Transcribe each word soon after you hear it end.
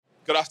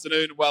Good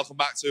afternoon. Welcome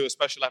back to a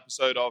special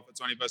episode of the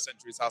 21st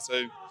Century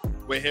Tattoo.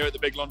 We're here at the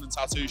Big London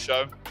Tattoo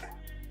Show.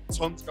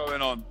 Tons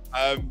going on.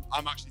 I'm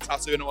actually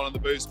tattooing at one of the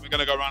booths. We're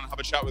going to go around and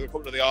have a chat with a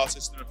couple of the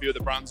artists and a few of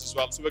the brands as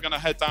well. So we're going to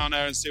head down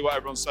there and see what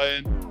everyone's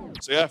saying.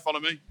 So yeah, follow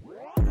me.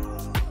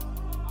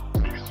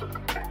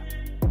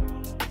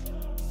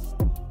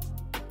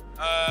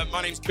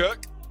 My name's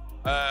Kirk.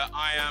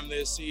 I am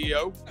the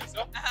CEO.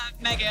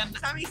 Megan.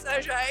 Sammy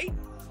Sergey.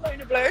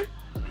 Luna Blue.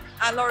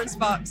 And Lauren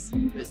Sparks.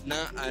 It's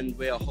Nat, and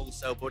we are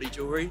wholesale body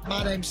jewellery.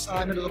 My name's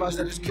Simon, otherwise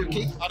known as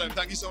Cookie. Adam,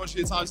 thank you so much for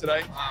your time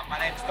today. My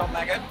name's Don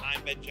Megan.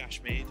 I'm Ben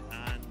Jashmead,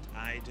 and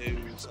I do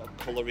sort of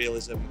colour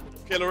realism.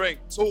 Killer Ink,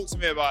 talk to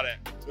me about it.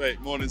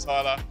 Sweet. Morning,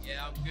 Tyler.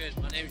 Yeah, I'm good.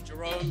 My name's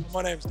Jerome.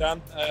 My name's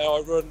Dan.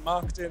 I run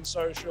marketing,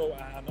 social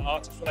and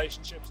artist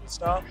relationships at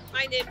Star.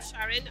 My name's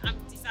Sharon. I'm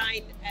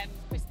design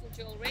crystal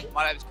jewellery.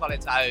 My name's Colin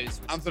Tattoos.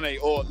 Anthony,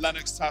 or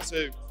Lennox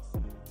Tattoo.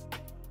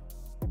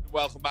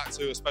 Welcome back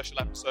to a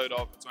special episode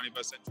of the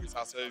 21st Century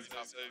Tattoo.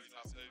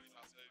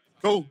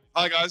 Cool.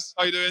 Hi guys,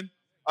 how you doing?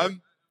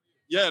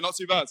 Yeah, not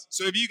too bad.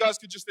 So if you guys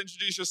could just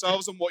introduce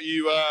yourselves and what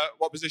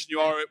position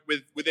you are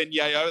within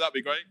YAO, that'd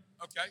be great.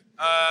 Okay.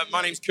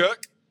 My name's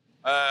Kirk.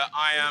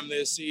 I am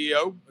the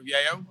CEO of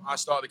YAO. I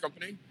started the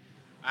company.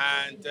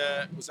 And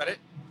was that it?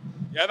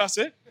 Yeah, that's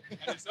it.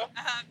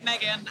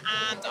 Megan.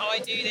 And I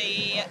do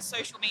the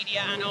social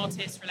media and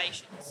artist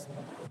relations.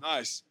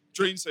 Nice.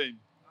 Dream team.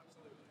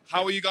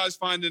 How are you guys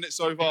finding it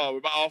so far? We're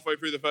about halfway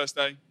through the first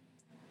day.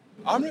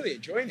 I'm really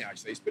enjoying it,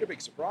 actually. It's been a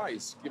big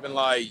surprise, given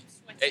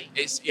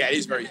it's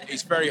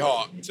very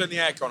hot. Turn the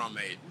aircon on,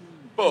 mate.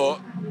 But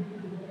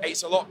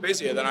it's a lot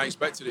busier than I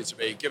expected it to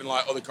be, given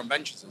other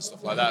conventions and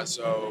stuff like that.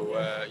 So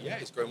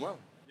it's going well.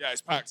 Yeah,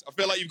 it's packed. I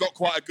feel like you've got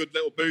quite a good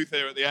little booth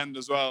here at the end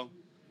as well.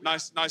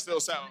 Nice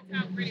little setup.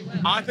 Really well.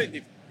 I think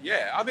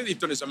they've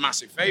done us a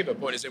massive favour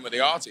putting us in with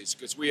the artists,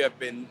 because we have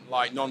been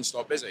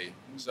non-stop busy.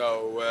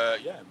 So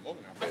more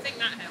than happy. I think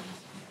that helps.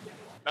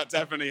 That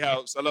definitely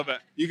helps. I love it.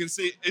 You can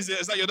see. Is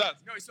that your dad?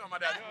 No, it's not my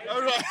dad.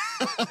 Oh right.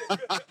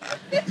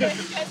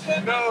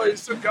 No,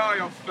 it's some guy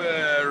off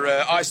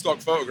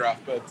iStock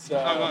photograph, but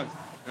nice.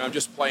 I'm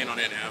just playing on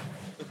it now.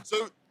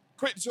 So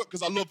quick,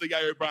 because I love the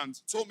YAO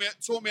brand. Talk me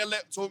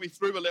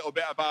through a little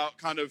bit about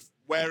kind of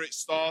where it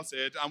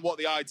started and what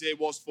the idea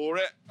was for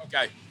it.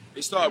 Okay,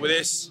 it started with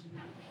this.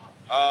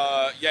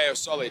 YAO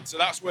Solid. So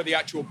that's where the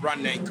actual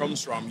brand name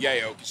comes from,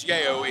 YAO, because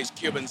YAO is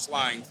Cuban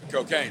slang for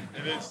cocaine.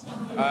 It is.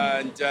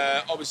 And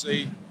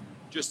obviously,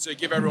 just to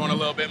give everyone a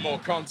little bit more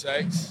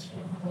context,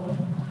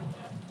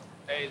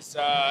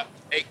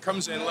 it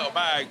comes in little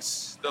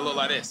bags that look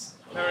like this.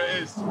 There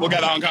it is. We'll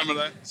get that on camera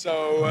there.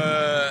 So,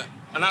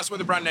 and that's where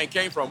the brand name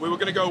came from. We were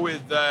going to go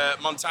with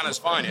Montana's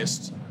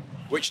Finest,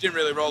 which didn't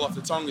really roll off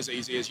the tongue as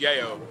easy as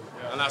YAO.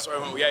 And that's why I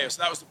went with YAO.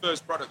 So that was the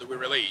first product that we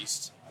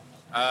released.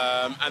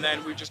 And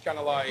then we just kind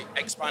of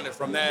expanded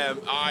from there.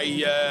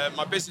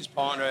 My business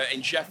partner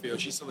in Sheffield,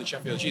 she's still in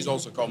Sheffield, she's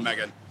also called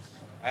Megan.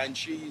 And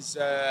she's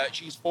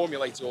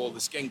formulated all the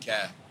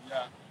skincare.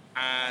 Yeah.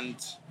 And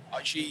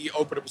she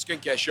opened up a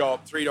skincare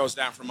shop 3 doors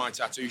down from my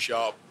tattoo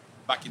shop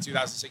back in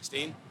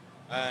 2016.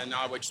 And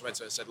I just went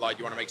to her and said, do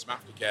you want to make some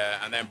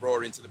aftercare? And then brought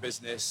her into the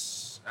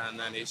business. And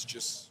then it's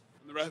just...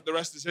 And the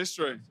rest is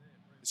history.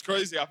 It's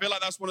crazy. I feel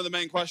like that's one of the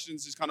main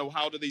questions is kind of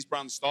how do these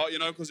brands start,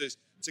 because it's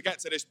to get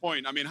to this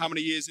point. I mean, how many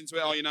years into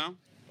it are you now?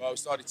 Well, we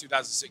started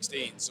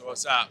 2016, so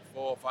what's that?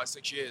 4, 5,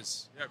 6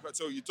 years. Yeah,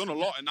 so you've done a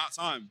lot in that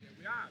time. Yeah,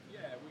 we have.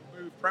 Yeah,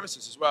 we moved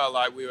premises as well.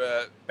 We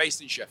were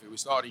based in Sheffield. We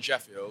started in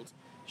Sheffield.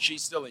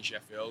 She's still in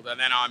Sheffield. And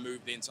then I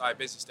moved the entire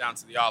business down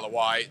to the Isle of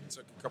Wight.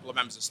 Took a couple of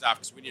members of staff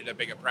because we needed a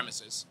bigger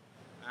premises.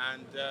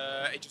 And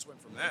it just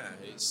went from there.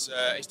 It's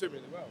doing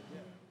really well,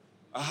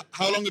 yeah.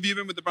 How long have you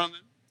been with the brand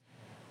then?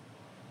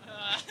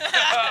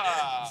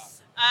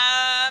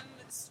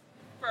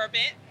 For a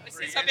bit,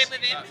 since I've been with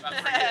him.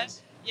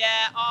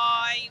 Yeah,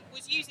 I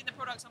was using the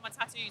products on my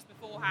tattoos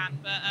beforehand,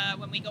 but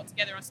when we got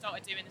together, I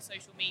started doing the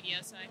social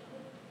media. So,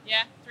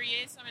 yeah, 3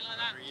 years, something like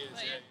that. 3 years,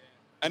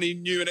 yeah. Any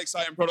new and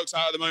exciting products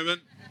out at the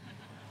moment?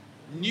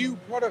 New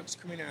products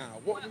coming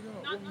out. What have we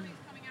got? Nothing's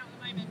coming out at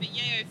the moment, but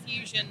YAO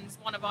Fusion's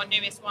one of our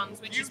newest ones,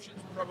 which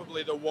Fusion's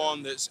probably the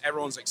one that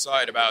everyone's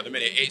excited about at the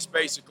minute. It's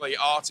basically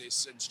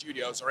artists and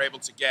studios are able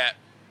to get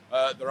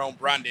their own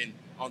branding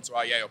onto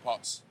our YAO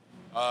pops.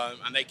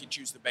 And they can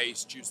choose the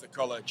base, choose the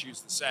colour,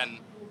 choose the scent,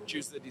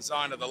 choose the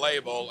design of the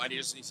label, and you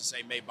just need to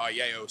say made by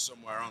YAO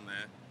somewhere on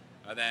there.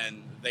 And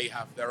then they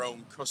have their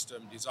own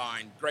custom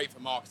design, great for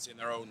marketing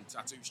their own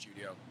tattoo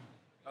studio.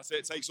 That's it.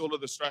 It takes all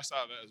of the stress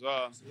out of it as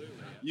well. Absolutely.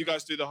 Yeah. You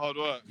guys do the hard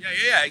work.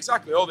 Yeah,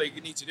 exactly. All they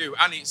need to do.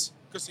 And it's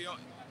because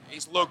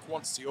it's low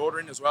quantity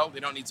ordering as well. They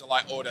don't need to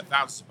order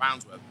thousands of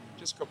pounds worth,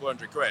 just a couple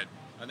 £100.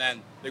 And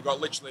then they've got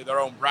literally their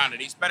own brand.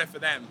 And it's better for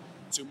them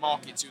to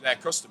market to their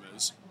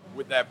customers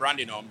with their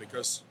branding on,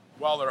 because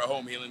while they're at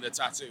home healing their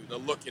tattoo, they're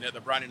looking at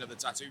the branding of the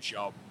tattoo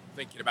shop,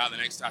 thinking about the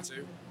next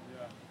tattoo.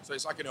 Yeah. So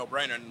it's like a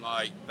no-brainer, and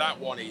that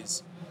one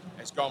it's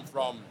gone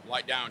from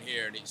down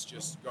here, and it's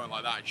just going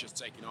like that. It's just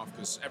taking off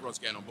because everyone's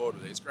getting on board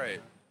with it. It's great.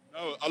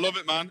 No, I love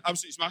it, man.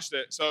 Absolutely smashed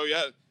it. So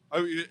yeah,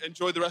 Hope you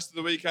enjoyed the rest of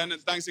the weekend,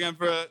 and thanks again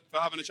for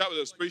having a chat with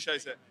us.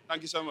 Appreciate it.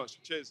 Thank you so much.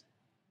 Cheers.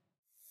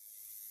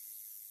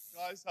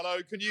 Guys, hello.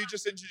 Can you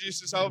just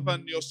introduce yourself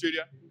and your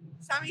studio?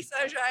 Sammy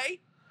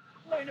Sergey,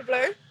 Luna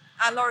Blue,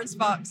 and Lauren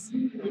Sparks.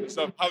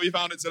 So, how have you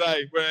found it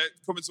today? We're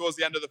coming towards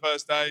the end of the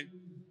first day.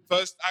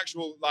 First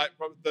actual,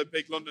 the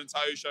big London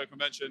Tattoo Show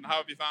convention. How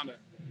have you found it?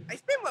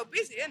 It's been well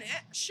busy, isn't it?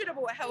 I should have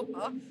bought a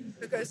helper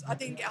because I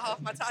didn't get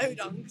half my tattoo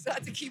done because I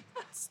had to keep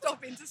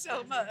stopping to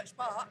sell merch,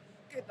 but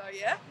good though,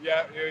 yeah?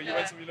 Yeah, you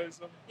win some, you lose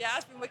some? Yeah,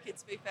 it's been wicked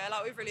to be fair.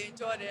 We've really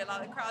enjoyed it.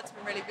 The crowd's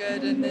been really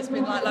good and there's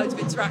been loads of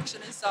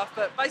interaction and stuff.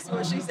 But basically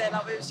what she said,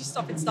 it was just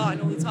stopping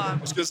starting all the time.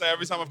 I was going to say,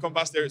 every time I've come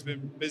past here, it's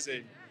been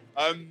busy.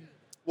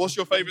 What's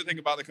your favourite thing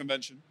about the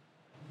convention?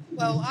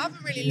 Well, I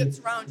haven't really looked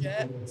around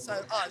yet,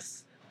 so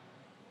us.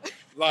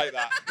 Like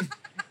that.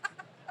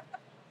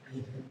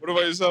 What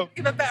about yourself?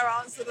 Give a better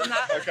answer than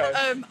that. Okay.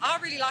 I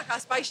really like how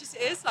spacious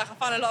it is. I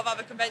find a lot of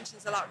other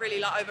conventions are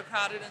really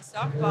overcrowded and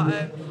stuff,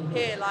 but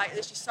here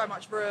there's just so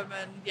much room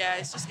and yeah,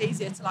 it's just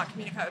easier to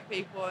communicate with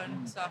people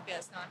and stuff. Yeah,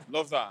 it's nice.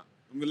 Love that.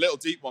 And a little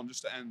deep one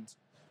just to end.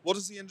 What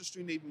does the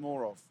industry need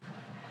more of?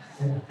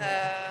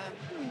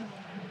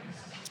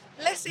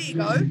 Less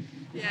ego.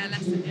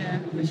 Yeah,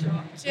 for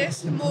sure.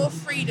 Just more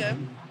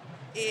freedom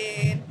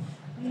in.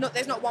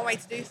 There's not one way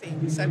to do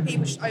things, so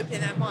people should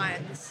open their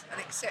minds and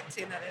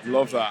accepting that there's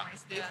Love many that.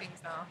 ways to do things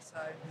now. So,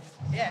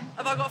 yeah,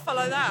 have I got to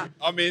follow that?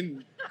 I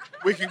mean,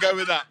 we can go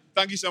with that.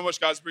 Thank you so much,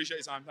 guys. Appreciate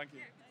your time. Thank you.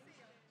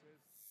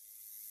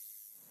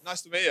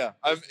 Nice to meet you.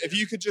 If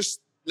you could just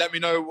let me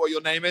know what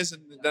your name is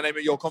and the name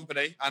of your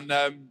company, and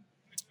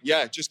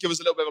just give us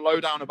a little bit of a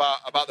lowdown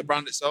about the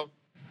brand itself.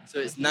 So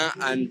it's Nat,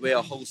 and we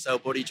are wholesale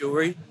body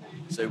jewellery.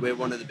 So we're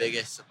one of the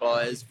biggest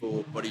suppliers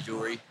for body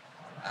jewellery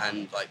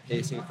and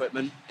piercing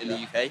equipment in the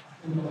UK,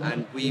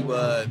 and we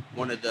were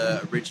one of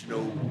the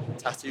original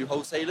tattoo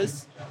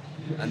wholesalers,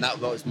 and that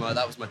was my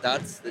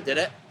dad's that did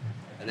it,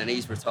 and then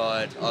he's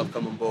retired. I've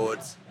come on board,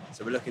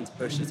 so we're looking to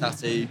push the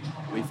tattoo.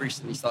 We've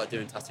recently started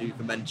doing tattoo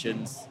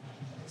conventions,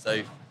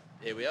 so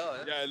here we are.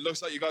 Yeah, it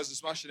looks like you guys are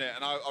smashing it,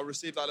 and I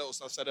received that little.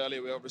 I said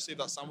earlier, we received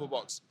that sample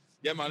box.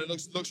 Yeah, man, it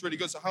looks really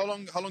good. So how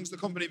long's the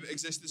company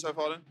existed so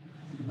far then?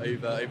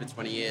 Over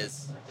 20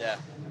 years. Yeah.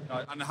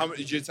 And how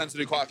do you tend to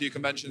do quite a few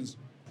conventions?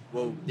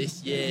 Well,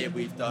 this year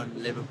we've done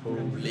Liverpool,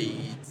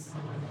 Leeds,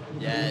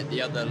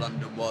 the other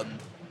London one,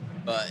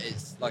 but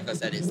it's like I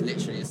said, it's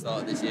literally the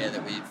start of this year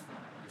that we've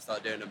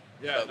started doing them.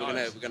 Yeah, but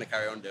we're gonna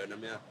carry on doing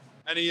them.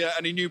 Yeah.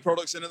 Any new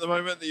products in at the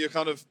moment that you're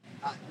kind of?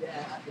 At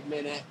the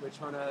minute we're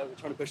trying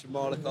to push the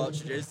Marla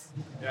cartridges.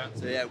 Yeah.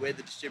 So we're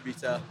the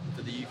distributor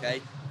for the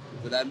UK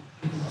for them.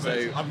 So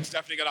I'm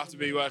definitely gonna have to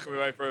be working my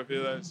way through a few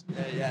of those.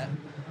 Yeah.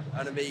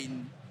 And I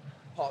mean,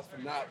 apart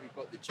from that, we've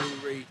got the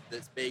jewellery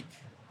that's big.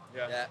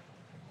 Yeah.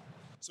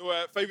 So,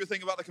 favourite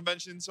thing about the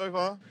convention so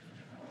far?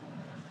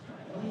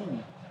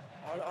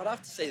 I'd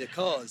have to say the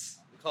cars.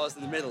 The cars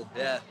in the middle,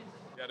 yeah.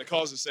 Yeah, the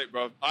cars are sick,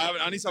 bro.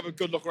 I need to have a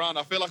good look around.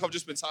 I feel like I've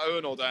just been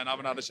tattooing all day and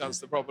haven't had a chance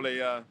to properly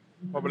have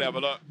a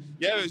look.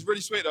 Yeah, it was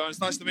really sweet, though, and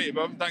it's nice to meet you,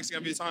 bro. Thanks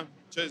again for your time.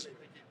 Cheers.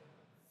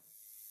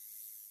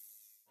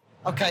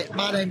 Okay,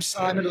 my name's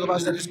Simon,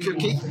 otherwise known as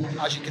Cookie,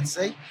 as you can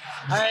see.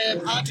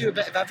 I do a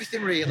bit of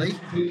everything really,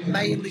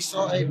 mainly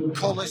sort of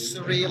colour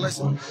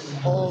surrealism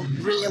or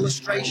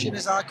re-illustration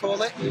as I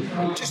call it.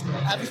 Just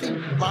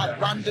everything,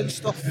 random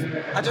stuff.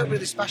 I don't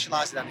really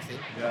specialise in anything.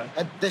 Yeah.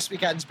 And this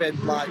weekend's been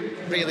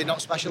really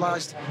not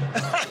specialised.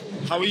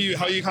 How are you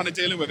kind of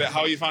dealing with it?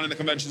 How are you finding the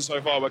convention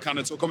so far? We're kind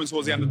of coming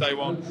towards the end of day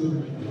one.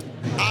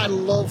 I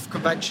love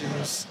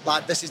conventions.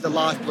 This is the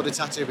lifeblood of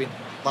tattooing.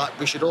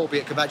 We should all be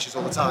at conventions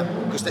all the time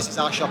because this is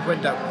our shop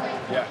window.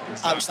 Yeah.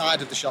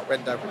 Outside of the shop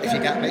window, if you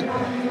get me.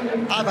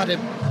 I've had a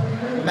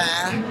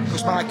mare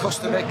because my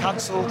customer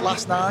cancelled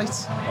last night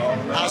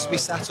as we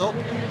set up.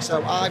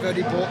 So I've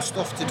only bought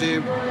stuff to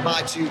do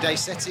my 2-day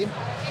sitting.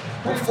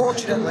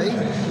 Unfortunately,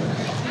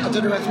 I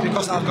don't know if it's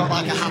because I've got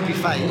a happy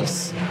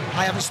face,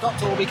 I haven't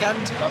stopped all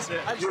weekend. That's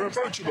it. You're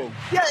approachable.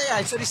 Yeah,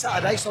 it's only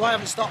Saturday, so I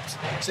haven't stopped.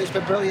 So it's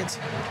been brilliant.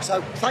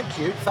 So thank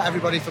you for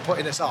everybody for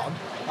putting this on.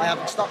 I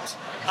haven't stopped.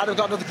 And I've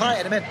got another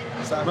client in a minute.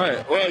 So.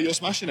 Right, well, you're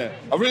smashing it.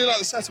 I really like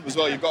the setup as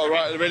well. You've got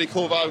a really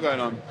cool vibe going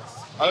on.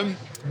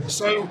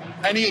 So,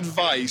 any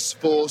advice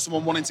for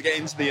someone wanting to get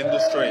into the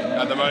industry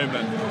at the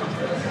moment?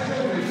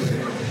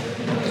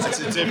 It's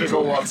a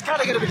difficult one. It's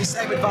kind of going to be the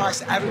same advice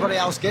that everybody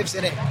else gives,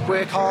 innit?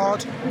 Work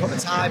hard, put the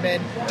time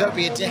in, don't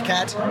be a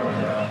dickhead.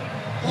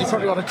 You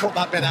probably want to cut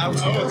that bit out.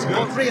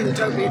 But really,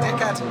 don't be a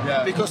dickhead.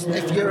 Yeah. Because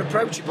if you're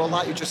approachable,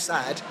 like you just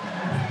said,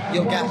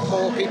 you'll get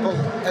more people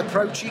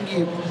approaching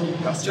you. Do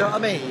you know what I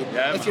mean?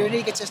 Yeah, if you're an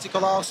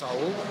egotistical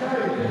arsehole,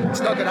 it's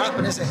not going to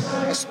happen, is it?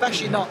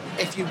 Especially not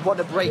if you want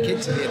to break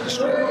into the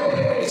industry.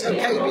 It's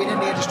okay being in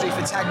the industry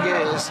for 10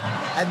 years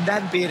and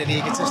then being an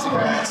egotistical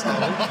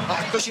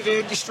arsehole because you've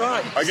earned your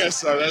stripe. I guess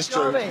so, that's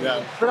true. What I mean?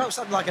 Yeah. But not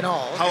something like an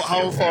arse.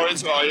 How far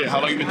into it are you? How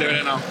long have you been doing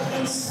it now?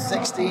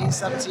 16,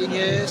 17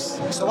 years.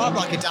 So I'm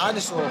like a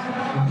dinosaur. Do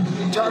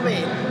you know what I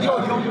mean?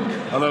 You're young.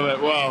 I love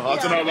it. Well, I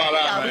don't know about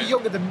that, mate. You're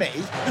younger than me.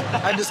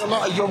 And there's a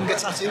lot of younger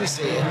tattooists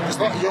here. There's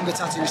a lot of younger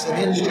tattooists in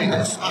the industry that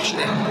are smashing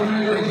it.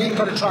 You've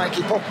got to try and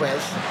keep up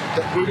with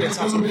that we've been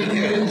tattooing for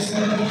years.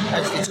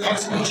 And it's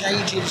constantly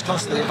changing, it's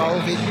constantly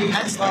evolving.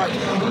 Hence, like,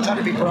 trying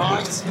to be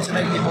bright to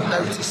make people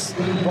notice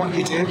what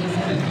you do.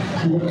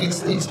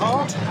 It's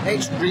hard.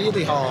 It's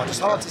really hard. It's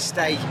hard to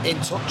stay in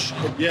touch.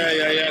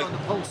 Yeah.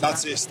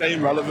 That's it.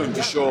 Staying relevant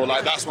for sure.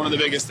 Like, that's one of the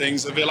biggest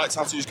things. I feel like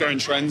tattoos go in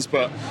trends,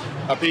 but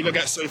people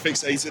get so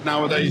fixated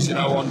nowadays, you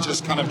know, on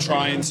just kind of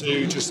trying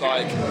to just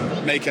like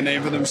make a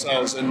name for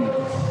themselves, and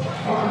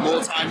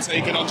more time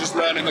taken on just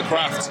learning the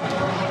craft.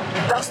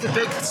 That's the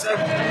big. So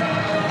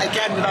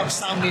again, without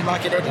sounding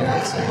like an idiot,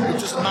 it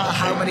doesn't matter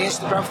how many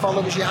Instagram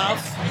followers you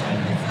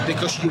have,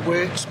 because your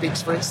work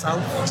speaks for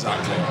itself.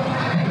 Exactly.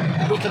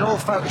 We can all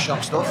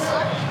Photoshop stuff.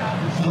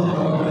 We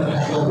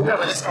know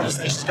where this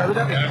conversation's going,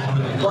 don't we?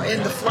 But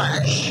in the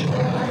flesh,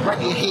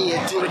 when you're here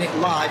doing it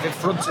live in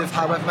front of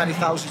however many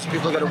thousands of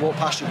people are going to walk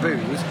past your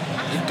booth,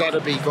 you've got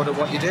to be good at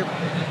what you do.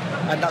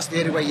 And that's the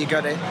only way you're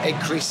going to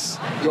increase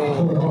your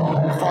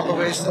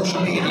followers,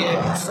 social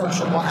media,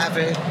 social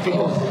whatever,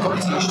 people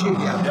coming to your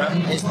studio,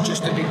 is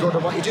just to be good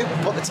at what you do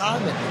and put the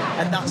time in.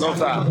 And that's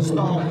how you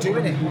start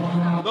doing it.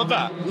 Love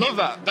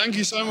that. Thank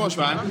you so much,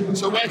 man.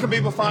 So where can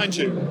people find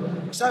you?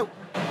 So,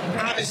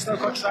 I'm in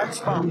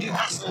Stoke-on-Trent, but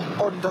Newcastle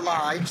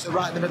underline, so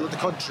right in the middle of the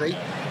country.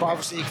 But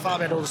obviously you can find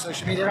me on all the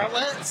social media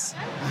outlets.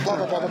 Blah,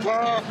 blah, blah, blah,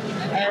 blah.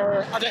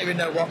 I don't even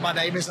know what my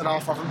name is on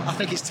half of them. I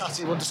think it's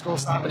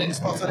tattoo_Simon in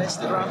spot on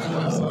Instagram.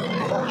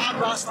 But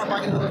I'm right smack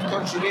bang in the middle of the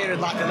country. We're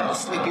in like a little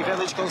sleepy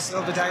village called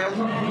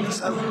Silverdale.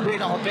 So we're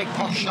not a big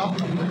posh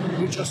shop.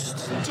 We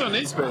just... Don't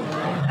need to be.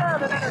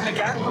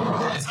 Again,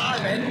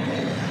 timing.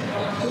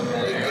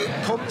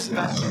 It comes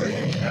eventually.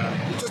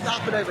 It doesn't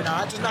happen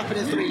overnight, it doesn't happen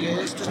in 3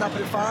 years, it doesn't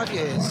happen in 5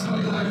 years.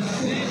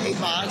 It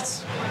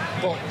might,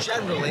 but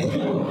generally,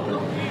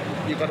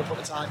 you've got to put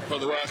the time in.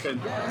 Put the work in.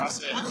 That's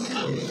it.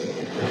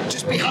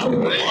 Just be happy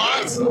with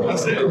life.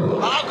 That's it.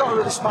 I've got a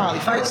really smiley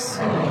face.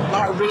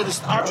 I've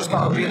just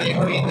got a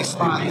really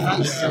smiley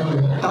face.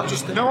 Not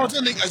just No, I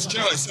don't think, as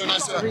Joe, it's so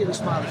nice I've got a really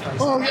smiley face.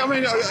 Oh, yeah, I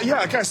mean,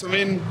 I guess,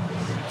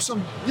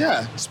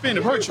 it's being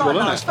approachable,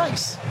 isn't nice it?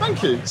 face.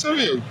 Thank you. So are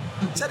you.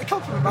 Take the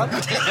compliment, man.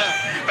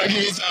 Thank you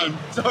for your time.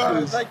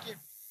 Alright, thank you.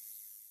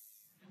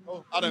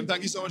 Oh, Adam,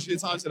 thank you so much for your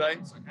time today.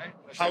 Okay.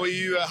 How are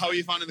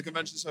you finding the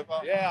convention so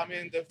far? Yeah, I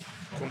mean,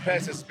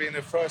 compared to being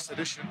the first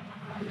edition,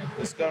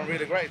 it's going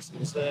really great.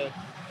 It's a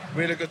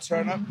really good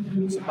turnout.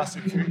 It's a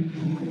massive queue.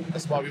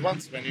 That's what we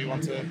want when you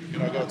want to,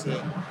 go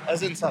to,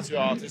 as in tattoo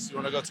artists, you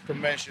want to go to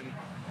convention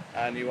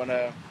and you want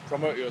to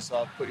promote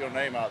yourself, put your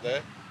name out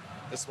there.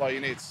 That's what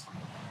you need.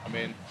 I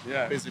mean,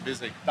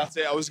 busy. That's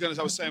it. I was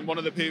saying one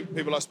of the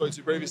people I spoke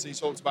to previously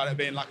talked about it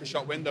being like a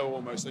shop window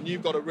almost, and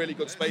you've got a really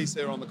good space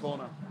here on the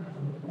corner.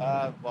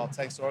 Well,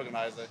 thanks to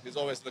organizer. He's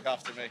always look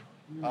after me.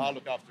 I'll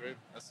look after him.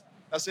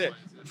 That's it.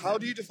 How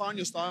do you define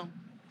your style?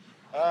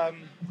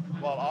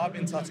 Well, I've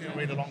been tattooing a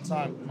really long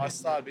time. My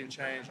style has been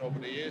changed over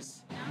the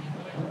years.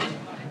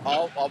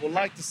 I would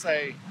like to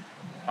say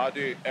I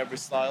do every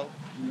style,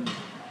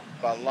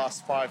 but the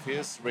last 5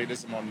 years,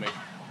 realism on me,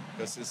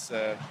 because it's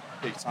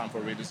peak time for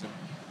realism.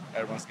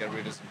 Everyone's getting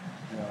realism.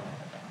 Yeah.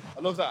 I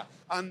love that.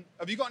 And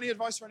have you got any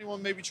advice for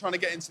anyone maybe trying to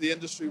get into the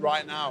industry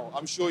right now?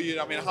 I'm sure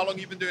how long have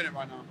you been doing it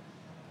right now?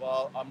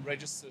 Well, I'm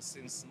registered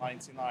since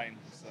 '99,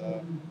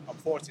 so I'm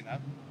 40 now.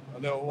 A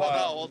little while. Not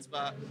that old,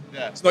 but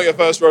yeah. It's not your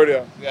first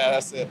rodeo. Yeah,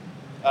 that's it.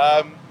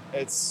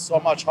 It's so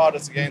much harder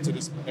to get into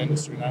this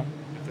industry now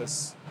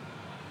because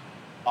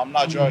I'm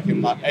not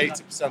joking. Like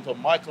 80% of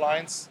my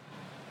clients,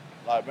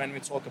 like when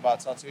we talk about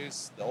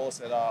tattoos, they all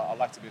say, "I'd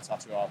like to be a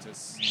tattoo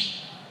artist.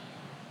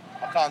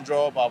 I can't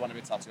draw, but I want to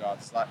be a tattoo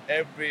artist." Like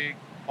every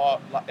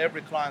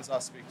client I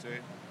speak to,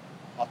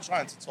 I'm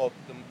trying to talk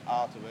them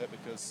out of it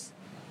because,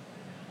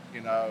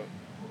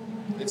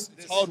 it's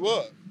hard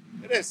work.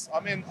 It is.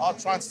 I mean, I'm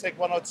trying to take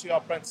 1 or 2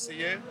 apprentices a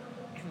year,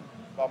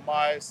 but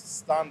my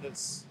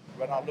standards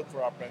when I look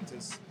for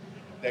apprentice,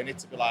 they need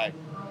to be like,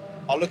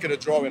 I'll look at a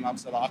drawing, I'm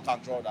saying, I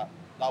can't draw that.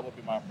 That would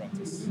be my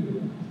apprentice.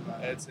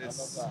 It's I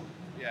love that.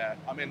 Yeah.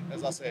 I mean,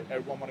 as I say,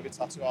 everyone want to be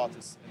tattoo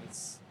artists, and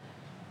it's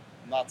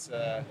not.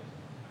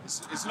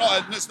 It's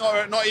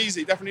not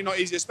easy. Definitely not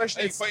easy,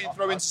 especially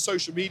throw into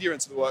social media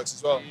into the works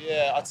as well.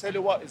 Yeah, I tell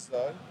you what is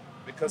though,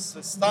 because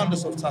the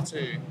standards of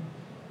tattoo,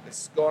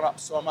 it's gone up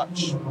so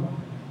much,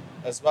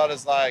 as well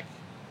as like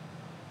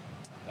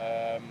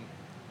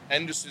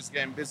industry's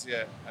getting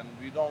busier, and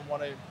we don't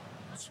want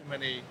too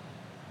many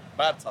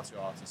bad tattoo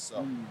artists.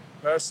 So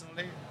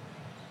personally,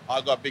 I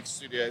got a big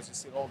studio. As you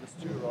see, all this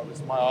two-row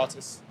is my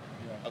artists.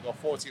 I got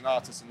 14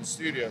 artists in the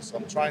studio, so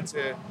I'm trying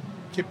to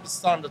keep the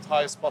standard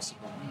high as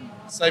possible.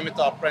 Same with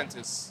the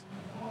apprentice,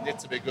 need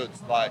to be good,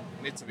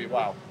 need to be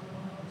wow.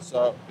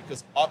 So,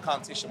 because I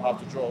can't teach them how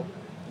to draw.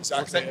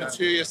 Exactly. It'll take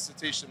me 2 years to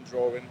teach them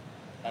drawing,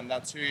 and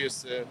then 2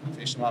 years to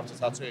teach them how to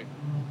tattoo.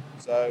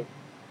 So,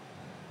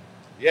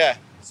 yeah.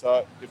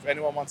 So, if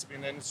anyone wants to be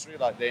in the industry,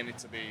 they need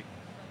to be.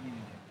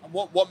 And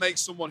what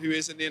makes someone who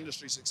is in the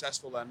industry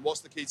successful then? What's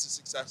the key to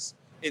success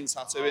in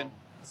tattooing?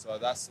 So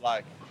that's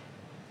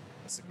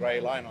it's a grey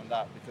line on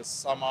that, because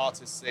some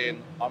artists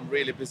saying, I'm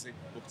really busy,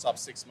 booked up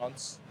 6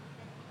 months,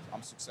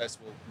 I'm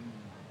successful.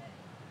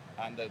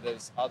 And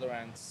there's other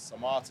ends,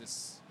 some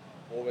artists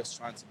always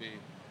trying to be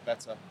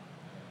better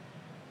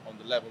on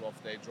the level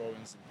of their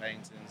drawings and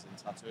paintings and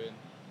tattooing.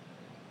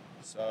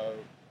 So,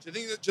 do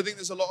you think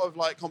there's a lot of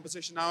like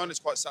competition now and it's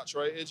quite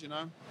saturated? You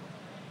know?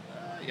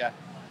 Yeah,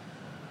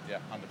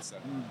 100%.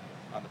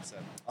 100%.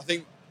 I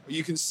think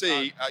you can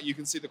see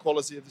the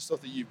quality of the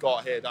stuff that you've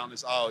got here down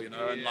this aisle. You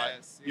know, and like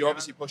you're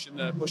obviously pushing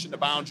the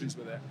boundaries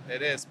with it.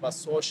 It is, but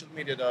social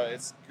media though,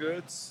 it's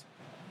good,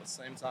 at the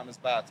same time it's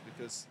bad,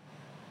 because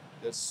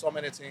there's so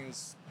many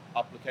things,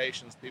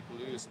 applications people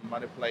use and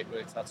manipulate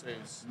with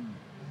tattoos.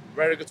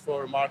 Very good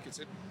for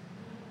marketing.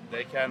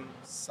 They can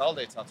sell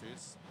their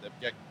tattoos.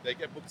 They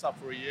get booked up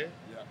for a year.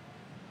 Yeah.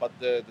 But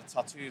the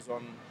tattoos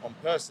on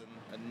person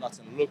and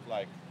nothing look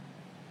like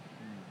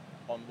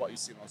on what you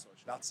see on social.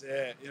 That's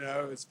it. You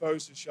know, it's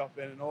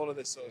photoshopping and all of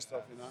this sort of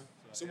stuff. You know.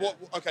 So what?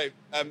 Okay.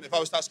 If I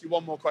was to ask you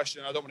one more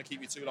question, I don't want to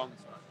keep you too long.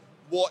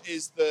 What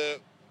is the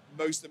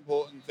most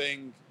important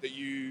thing that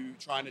you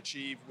try and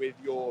achieve with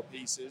your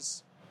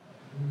pieces?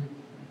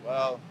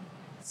 Well,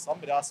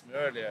 somebody asked me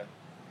earlier,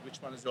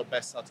 which one is your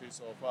best tattoo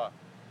so far?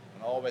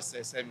 And I always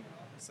say same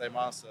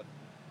answer.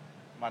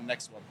 My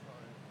next one.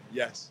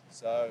 Yes.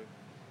 So,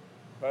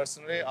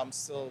 personally, I'm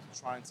still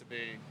trying to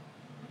be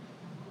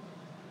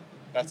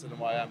better than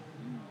what I am.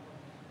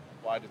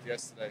 What I did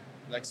yesterday.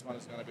 Next one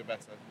is going to be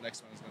better.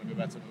 Next one is going to be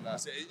better than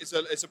that.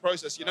 It's a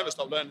process. You never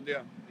stop learning, do you?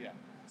 Yeah.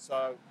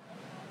 So,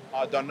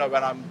 I don't know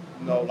when I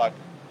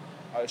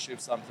achieve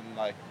something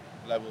like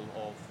level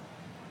of,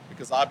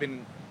 because I've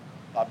been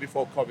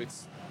before COVID,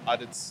 I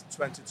did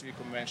 22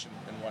 conventions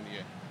in 1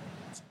 year.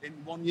 In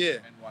 1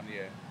 year? In 1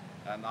 year.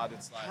 And I did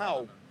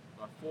How?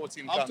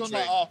 14 I've countries. done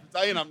like half a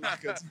day and I'm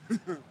knackered.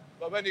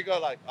 But when you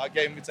go I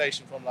get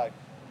invitation from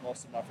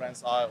most of my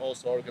friends. I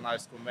also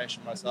organized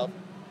convention myself.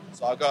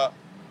 So I got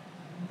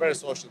very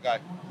social guy.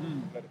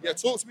 Yeah,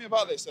 talk to me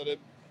about this at the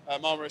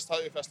Marmaris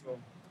Tattoo Festival.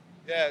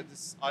 Yeah,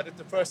 I did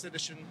the first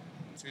edition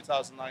in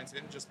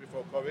 2019, just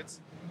before COVID. It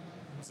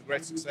was a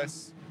great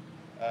success.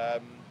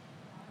 But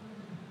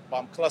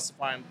I'm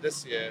classifying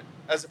this year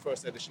as the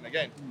first edition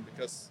again,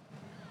 because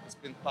it's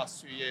been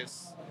past 2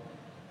 years.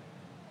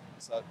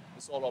 So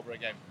it's all over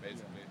again,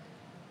 basically.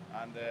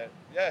 And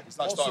it's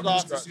like most of the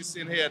artists you've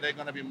seen here, they're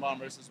going to be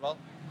Marmaris as well.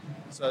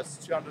 So it's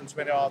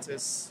 220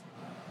 artists,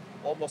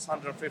 almost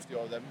 150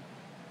 of them,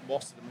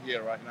 most of them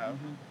here right now.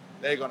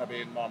 They're going to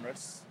be in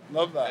Marmaris.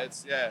 Love that.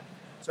 It's,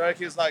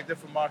 Turkey is like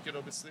different market,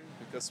 obviously,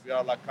 because we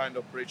are like kind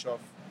of bridge of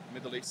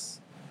Middle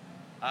East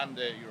and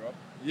Europe.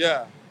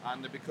 Yeah.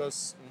 And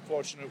because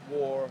unfortunate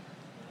war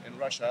in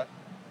Russia,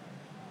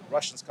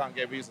 Russians can't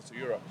get visa to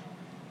Europe.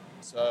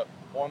 So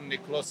only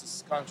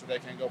closest country they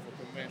can go for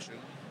convention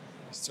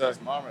is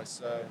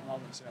Marmaris.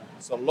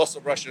 So lots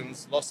of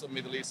Russians, lots of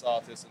Middle East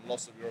artists, and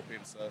lots of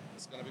Europeans. So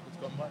it's going to be good to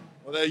come by.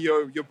 Well, there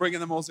you're bringing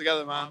them all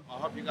together, man. I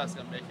hope you guys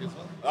can make it as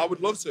well. I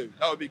would love to.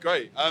 That would be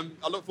great. I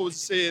look forward to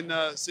seeing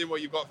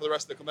what you've got for the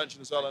rest of the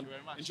convention as well. Thank you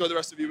very much. Enjoy the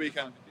rest of your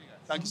weekend.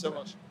 Thank you so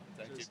much.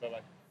 Thank you.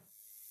 Bye-bye.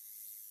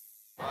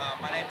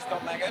 My name's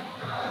Tom Megan.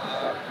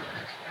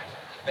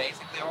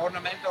 Basically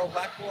ornamental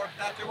blackboard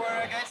tattooer,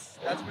 I guess.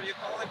 That's what you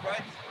call it,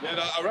 right?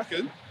 Yeah, I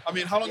reckon. I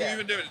mean, how long have you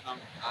been doing it now?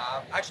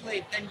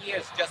 Actually, 10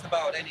 years, just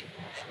about a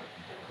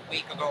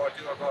week ago or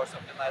 2 ago or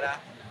something like that.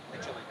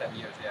 Literally 10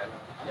 years, yeah.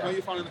 How are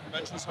you finding the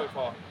convention so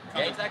far?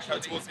 It's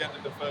actually towards the end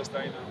of the first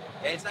day now.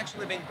 Yeah, it's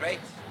actually been great.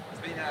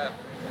 It's been a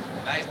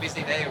nice,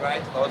 busy day,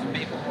 right? Lots of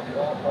people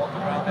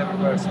walking around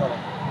everywhere, so,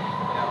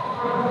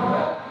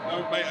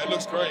 No, mate, it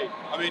looks great.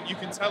 I mean, you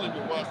can tell in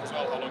your work as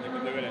well how long you've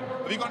been doing it.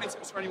 Have you got any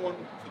tips for anyone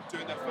for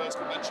doing their first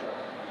convention?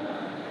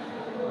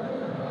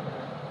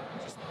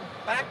 Just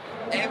pack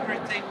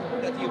everything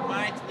that you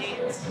might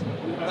need.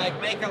 Like,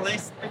 make a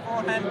list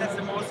beforehand. That's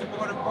the most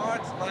important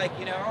part. Like,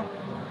 Do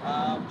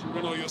you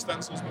bring all your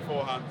stencils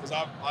beforehand? Because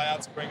I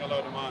had to bring a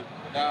load of mine.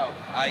 No,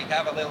 I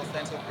have a little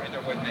stencil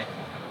printer with me.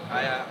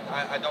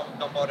 I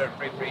don't bother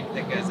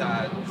pre-printing because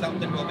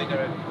something will be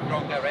the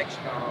wrong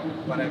direction or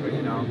whatever,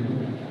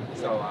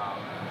 So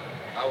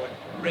I would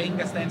bring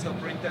a stencil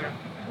printer.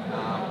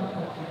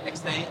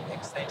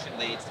 Extension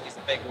leads is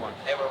a big one.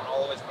 Everyone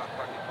always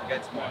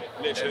forgets one.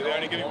 Literally, they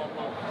only give you one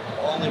plug.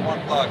 Only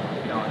one plug.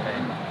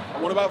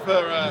 And what about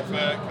for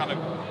kind of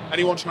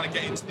anyone trying to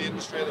get into the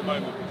industry at the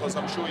moment? Because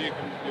I'm sure you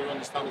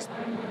understand it's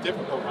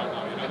difficult right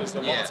now. There's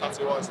a lot of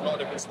tattoo artists, a lot of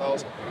different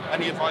styles.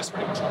 Any advice for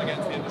anyone trying to get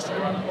into the industry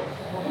right now?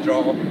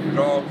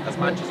 Draw as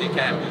much as you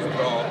can. Just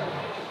draw.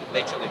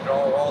 Literally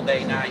draw all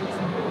day, night.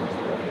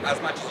 As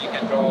much as you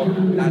can draw.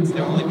 That's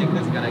the only thing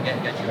that's gonna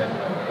get you in.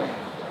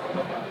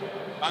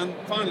 And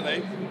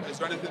finally, is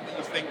there anything that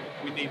you think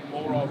we need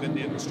more of in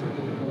the industry?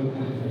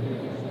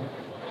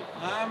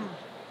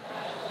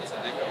 It's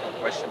a difficult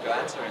question to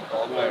answer in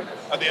all fairness.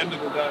 At the end of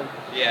the day.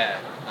 Yeah.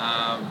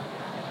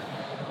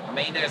 I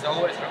mean, there's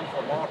always room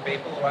for more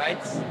people,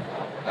 right?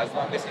 As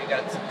long as you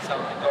got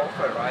something to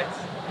offer, right?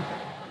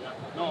 Yeah.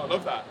 No, I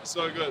love that.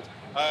 So good.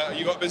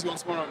 You got a busy one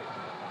tomorrow?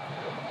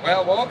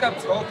 Well,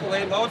 walk-ups,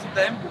 hopefully loads of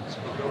them.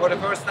 For the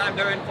first time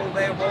doing full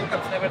day of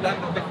walk-ups, never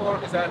done it before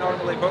because I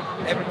normally book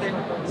everything.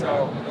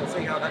 So we'll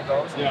see how that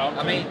goes. Yeah,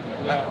 I mean,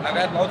 I've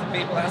had loads of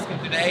people asking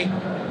today,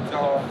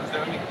 so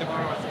assuming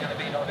tomorrow is going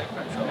to be no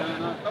different. So. Yeah,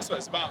 no, that's what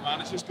it's about,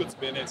 man. It's just good to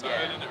be in here, isn't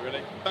it,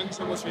 really? Thank you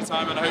so much for your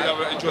time, and I hope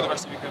you enjoy the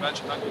rest of your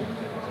convention. Thank you.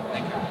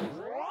 Thank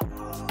you.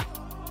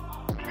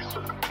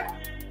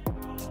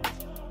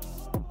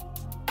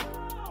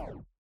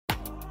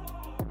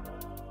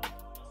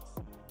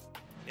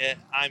 Yeah,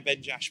 I'm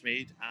Ben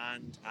Jashmead,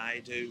 and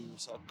I do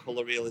sort of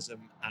colour realism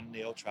and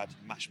neo-trad,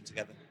 mash them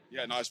together.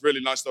 Yeah, nice, really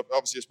nice stuff.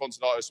 Obviously, a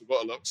sponsored artist with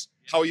Butterlux.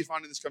 How are you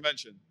finding this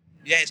convention?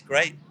 Yeah, it's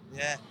great.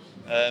 Yeah,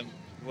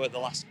 we're at the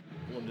last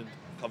London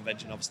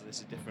convention. Obviously,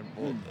 this is different,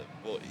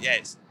 but yeah,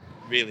 it's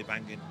really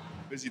banging.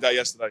 Busy day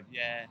yesterday.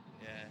 Yeah.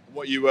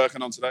 What are you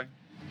working on today?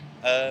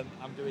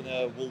 I'm doing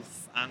a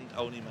wolf and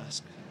Oni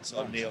mask,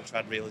 sort of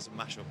neo-trad realism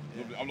mashup.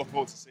 Yeah. I'm looking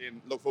forward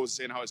to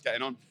seeing how it's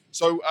getting on.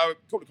 So, a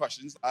couple of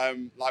questions.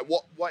 Like,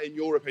 what in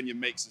your opinion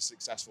makes a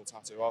successful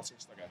tattoo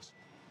artist? I guess.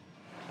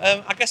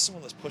 I guess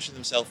someone that's pushing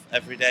themselves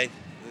every day.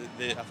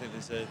 I think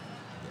there's a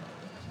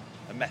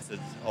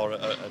method or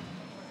a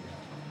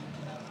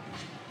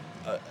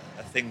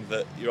thing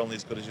that you're only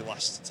as good as your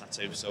last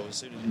tattoo. So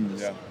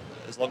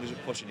as long as you're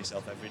pushing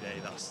yourself every day,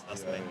 that's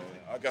the main thing.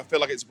 I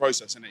feel like it's a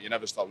process, isn't it? You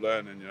never stop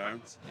learning, you know.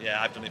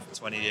 Yeah, I've done it for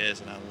 20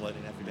 years and I'm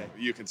learning every day.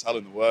 You can tell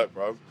in the work,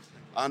 bro.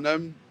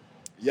 And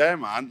yeah,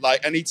 man.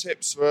 Like, any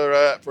tips for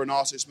an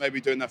artist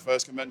maybe doing their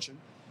first convention?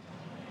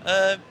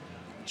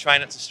 Try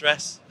not to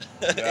stress.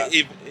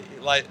 Yeah.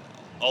 Like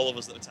all of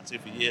us that have tattooed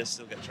for years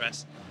still get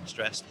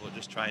stressed, but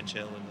just try and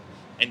chill and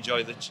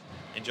enjoy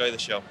the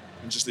show.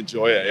 And just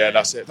enjoy it. Yeah,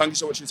 that's it. Thank you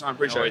so much for your time.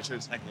 Appreciate it.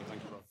 Cheers. Thank you,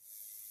 bro.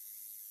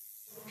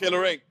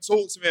 Killer Ink,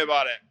 talk to me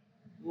about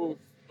it. Ooh,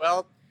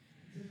 well,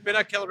 been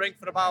at Killer Ink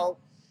for about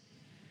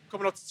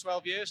coming up to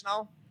 12 years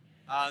now,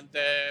 and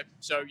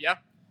so yeah.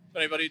 For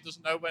anybody who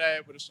doesn't know, we're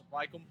a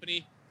supply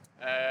company.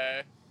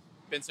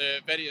 Been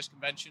to various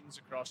conventions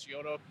across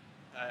Europe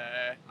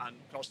and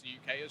across the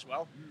UK as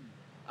well,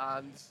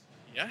 and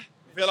yeah.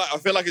 I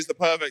feel like it's the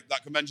perfect.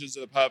 That conventions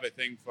are the perfect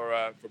thing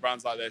for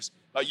brands like this.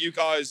 Like, you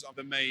guys are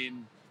the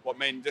main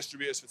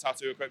distributors for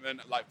tattoo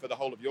equipment, like for the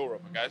whole of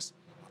Europe, I guess.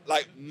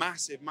 Like,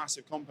 massive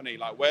company.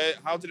 Like,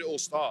 how did it all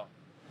start?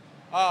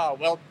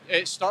 Well,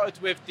 it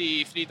started with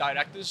the three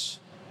directors,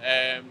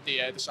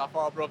 the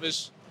Sapphire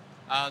brothers,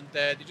 and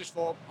they just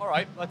thought, all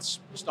right, let's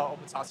start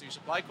up a tattoo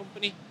supply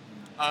company.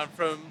 And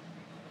from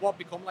what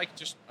become like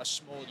just a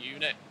small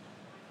unit,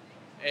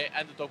 it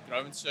ended up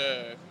growing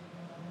to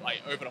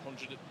like over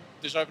 100.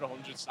 There's over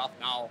 100 staff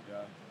now,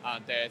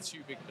 and two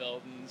big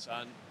buildings,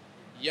 and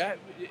yeah,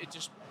 it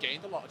just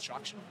gained a lot of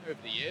traction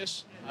over the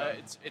years.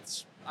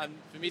 It's and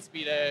for me to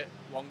be there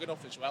long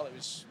enough as well, it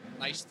was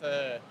nice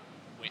to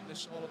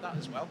witness all of that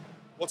as well.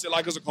 What's it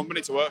like as a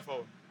company to work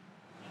for?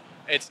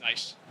 It's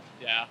nice.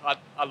 Yeah,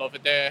 I love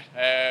it there.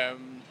 I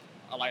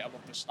love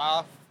the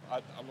staff. I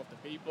love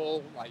the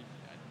people. Like,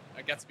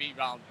 I get to be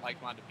around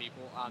like-minded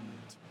people, and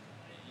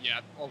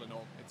yeah, all in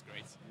all, it's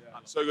great. Yeah.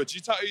 So good. Do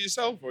you tattoo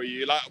yourself, or are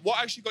you like?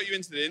 What actually got you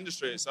into the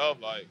industry itself?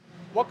 Like,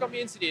 what got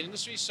me into the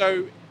industry?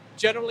 So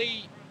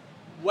generally,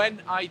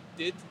 when I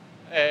did,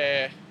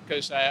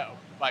 because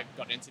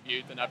got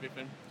interviewed and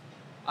everything,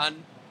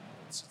 and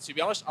to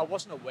be honest, I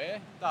wasn't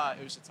aware that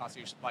it was a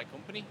tattoo supply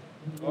company.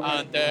 Okay.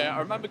 And I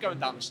remember going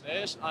down the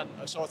stairs and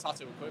I saw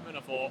tattoo equipment. I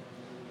thought,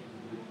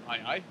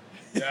 aye.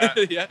 Yeah.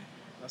 Yeah.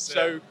 That's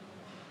so it.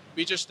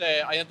 we just,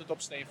 I ended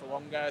up staying for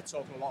longer,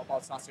 talking a lot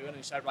about tattooing, and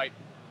he said, right,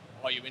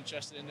 are you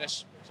interested in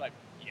this? It's like,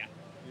 yeah.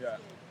 Yeah.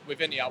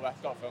 Within the hour, I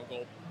got a phone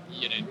call,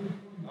 you're in.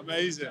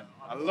 Amazing.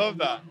 I love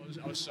that.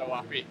 I was so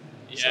happy.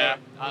 Yeah.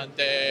 And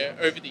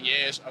over the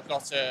years, I've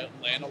got to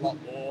learn a lot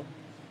more.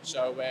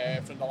 So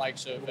from the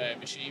likes of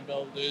machine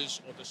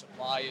builders, other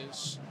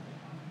suppliers,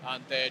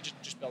 and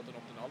just building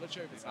up the knowledge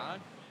over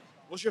time.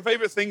 What's your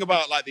favourite thing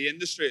about like the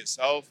industry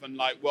itself, and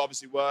like, we're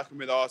obviously working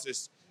with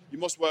artists? You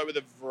must work with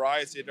a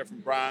variety of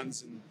different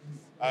brands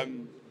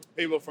and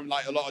people from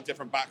like a lot of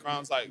different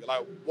backgrounds. Like,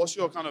 what's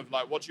your kind of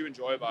like? What do you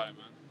enjoy about it,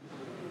 man?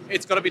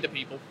 It's got to be the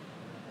people.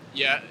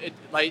 Yeah,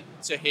 like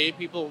to hear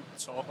people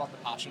talk about the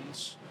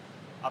passions.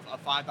 I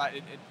find that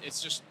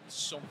it's just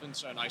something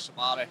so nice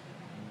about it.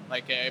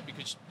 Like,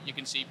 because you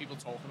can see people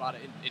talking about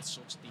it in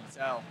such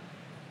detail,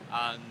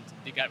 and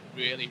they get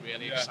really,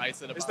 really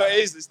excited about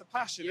it. It's the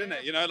passion, isn't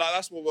it? You know, like,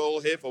 that's what we're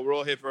all here for. We're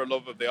all here for a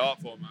love of the art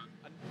form, man.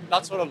 And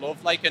that's what I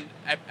love. Like, and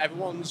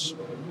everyone's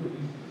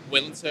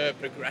willing to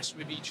progress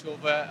with each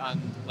other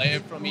and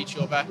learn from each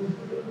other.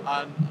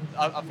 And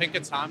I think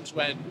at times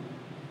when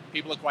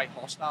people are quite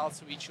hostile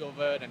to each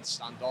other and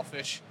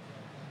standoffish,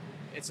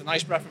 it's a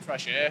nice breath of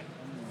fresh air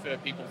for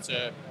people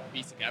to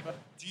be together.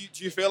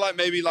 Do you feel like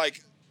maybe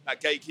like that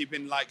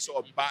gatekeeping like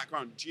sort of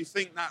background? Do you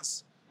think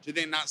that's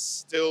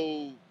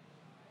still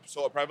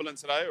sort of prevalent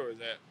today, or is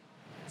it?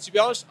 To be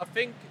honest, I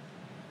think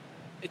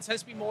it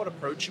tends to be more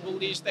approachable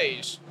these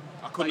days.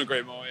 I couldn't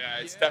agree more.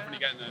 Yeah, it's definitely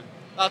getting there.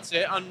 That's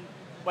it.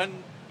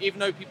 And even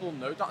though people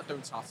know that I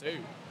don't tattoo,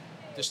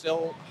 they're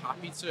still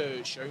happy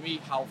to show me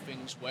how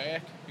things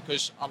work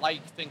because I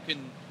like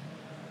thinking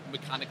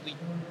mechanically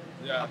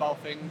about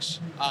things.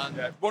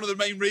 And one of the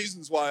main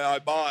reasons why I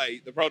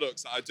buy the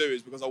products that I do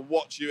is because I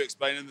watch you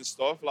explaining this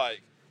stuff,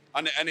 like,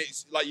 and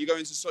it's like you go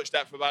into such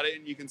depth about it,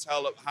 and you can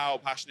tell how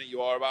passionate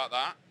you are about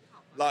that.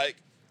 Like,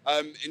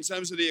 in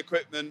terms of the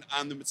equipment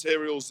and the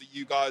materials that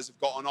you guys have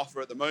got on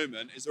offer at the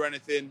moment, is there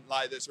anything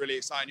like that's really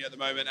exciting you at the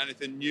moment?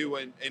 Anything new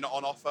in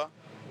on offer?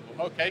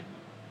 Okay.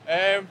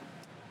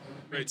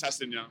 Really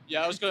testing you.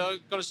 Yeah, I was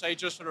gonna say,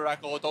 just for the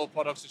record, all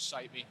products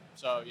excite me.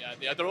 So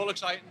yeah, they're all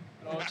exciting.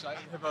 They're all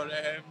exciting. But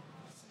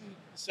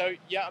so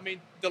yeah, I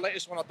mean, the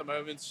latest one at the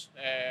moment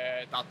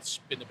that's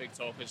been the big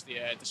talk is the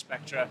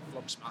Spectra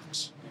Flux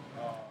Max.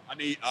 Oh, I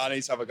need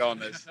to have a go on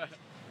this.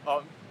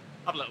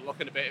 Have a little look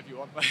in a bit if you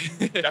want.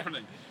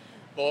 Definitely.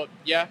 But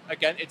yeah,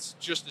 again, it's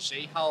just to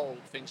see how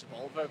things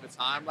evolve over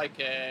time. Like,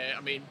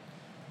 I mean,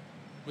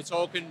 we're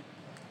talking,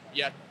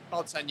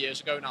 about 10 years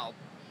ago now.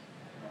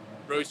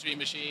 Rotary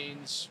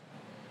machines,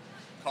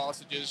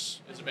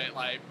 cartridges is a bit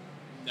like,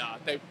 nah,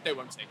 they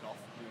won't take off.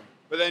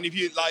 But then if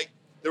you, like,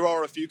 there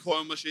are a few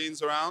coil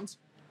machines around,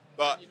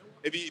 but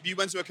if you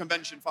went to a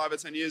convention 5 or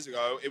 10 years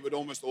ago, it would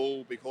almost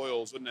all be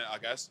coils, wouldn't it, I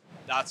guess?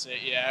 That's it,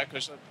 yeah,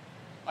 because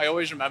I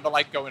always remember,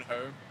 like, going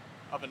home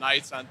of a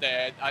night and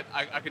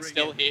I could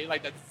still hear,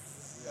 like, that,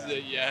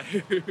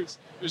 it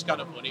was kind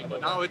of funny,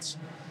 but now it's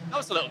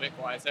a little bit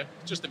quieter,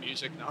 just the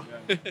music now.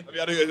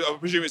 I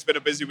presume it's been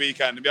a busy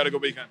weekend. Have you had a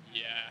good weekend?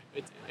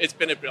 Yeah, it's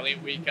been a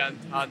brilliant weekend,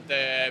 and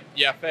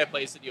fair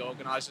play to the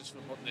organisers for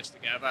putting this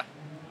together,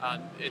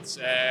 and it's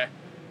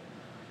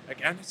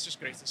again, it's just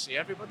great to see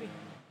everybody.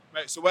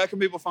 Mate, so where can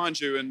people find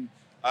you, and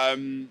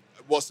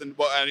what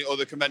any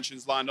other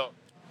conventions lined up?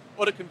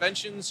 Other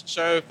conventions.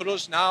 So for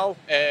us now,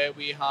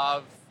 we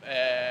have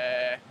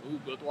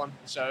good one.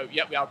 So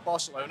we have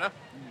Barcelona,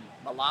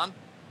 Milan,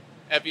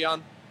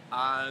 Evian,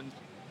 and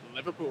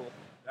Liverpool.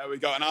 There we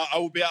go, and I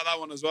will be at that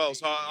one as well.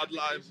 So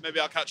maybe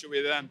I'll catch up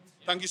with you then.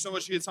 Thank you so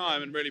much for your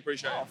time, and really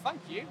appreciate it.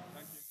 Thank you.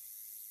 Thank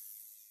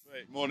you.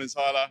 Great morning,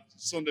 Tyler.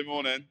 Sunday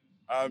morning.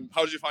 How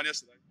did you find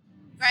yesterday?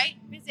 Great,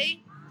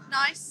 busy,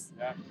 nice.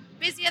 Yeah.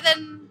 Busier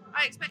than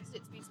I expected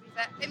it to be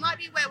fair. It might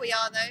be where we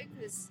are though,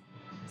 because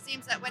it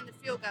seems like when the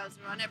fuel girls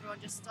are on,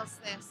 everyone just does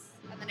this,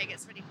 and then it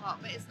gets really hot.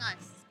 But it's nice.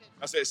 It's good.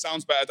 That's it. It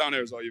sounds better down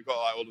here as well. You've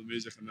got like all the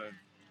music and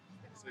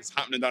it's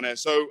happening down here.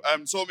 So,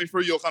 talk me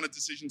through your kind of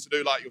decision to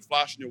do like your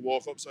flash and your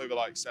walk-ups over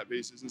like set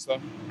pieces and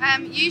stuff.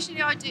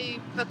 Usually I do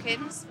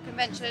bookings for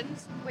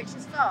conventions, which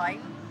is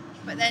fine,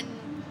 but then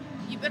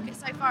you book it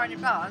so far in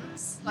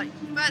advance, like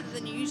further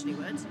than you usually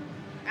would,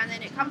 and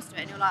then it comes to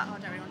it and you're like, oh, I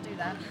don't really want to do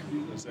that.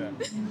 That's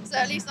it. So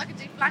at least I could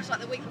do flash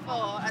like the week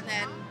before, and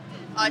then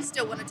I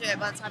still want to do it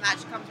by the time it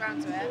actually comes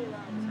around to it.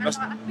 And I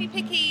can be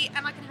picky,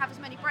 and I can have as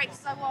many breaks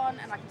as I want,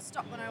 and I can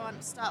stop when I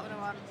want, start when I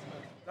want.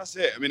 That's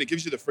it. I mean, it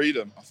gives you the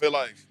freedom. I feel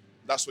like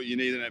that's what you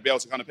need, and be able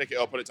to kind of pick it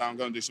up, put it down,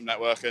 go and do some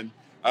networking.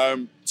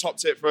 Top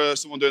tip for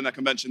someone doing their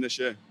convention this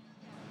year?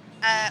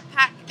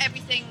 Pack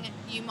everything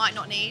you might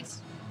not need,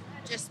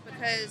 just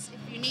because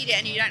if you need it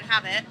and you don't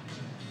have it,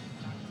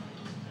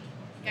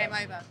 game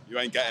over. You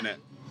ain't getting it.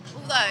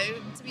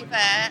 Although, to be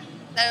fair,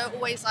 there are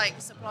always like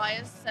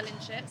suppliers selling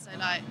shit, so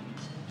like.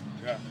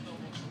 Yeah,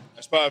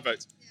 that's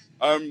perfect.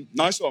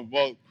 Nice one.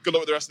 Well, good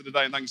luck with the rest of the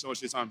day, and thank you so much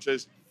for your time.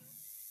 Cheers.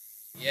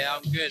 Yeah,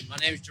 I'm good. My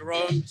name's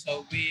Jerome.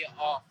 So we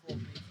are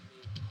from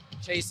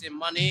Chasing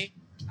Money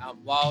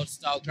and Wild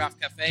Style Graph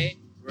Cafe.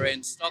 We're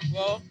in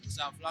Stockwell,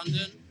 South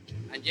London.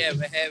 And yeah,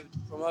 we're here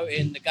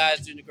promoting the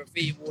guys doing the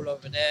graffiti wall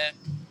over there.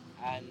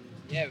 And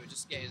yeah, we're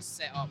just getting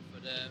set up for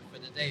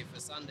the day, for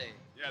Sunday.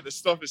 Yeah, this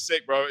stuff is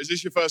sick, bro. Is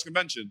this your first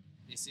convention?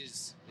 This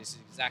is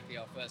exactly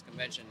our first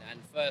convention,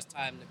 and first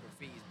time the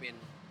graffiti's been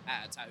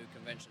at a tattoo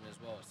convention as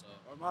well. So.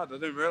 Oh man, I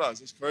didn't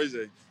realise. It's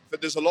crazy. But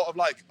there's a lot of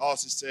like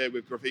artists here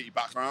with graffiti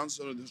backgrounds.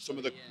 Some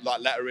of the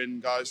like lettering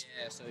guys.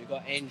 Yeah, so we've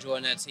got Angel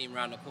and her team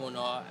around the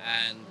corner,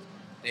 and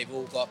they've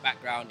all got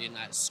background in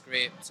like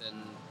script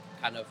and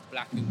kind of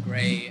black and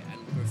grey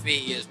and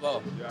graffiti as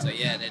well. Yeah. So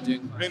yeah, they're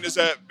doing. I think there's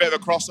a bit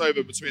of a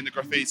crossover between the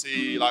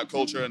graffiti like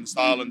culture and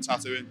style and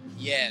tattooing.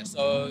 Yeah,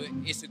 so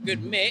it's a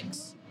good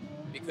mix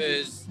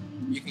because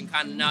you can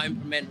kind of now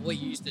implement what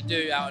you used to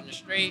do out on the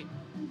street,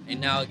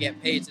 and now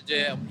get paid to do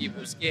it on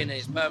people's skin, and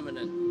it's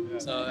permanent. Yeah.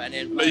 So and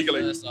then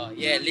legally,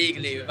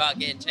 legally without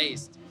getting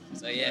chased.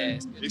 So yeah,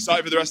 it's good. You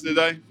excited for the rest of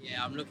the day?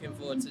 Yeah, I'm looking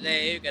forward to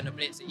today. We're gonna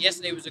blitz it.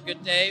 Yesterday was a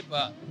good day,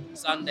 but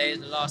Sunday is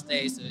the last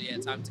day, so yeah,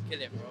 time to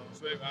kill it, bro.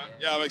 Sweet, man.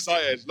 Yeah, I'm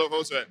excited. Look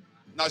forward to it.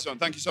 Nice one.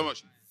 Thank you so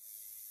much.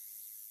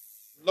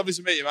 Lovely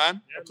to meet you,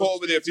 man. I caught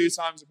up with you a few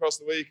times across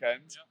the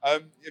weekend. Yeah.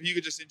 If you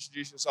could just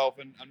introduce yourself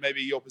and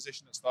maybe your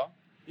position at Star.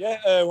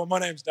 Yeah, well, my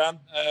name's Dan.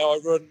 I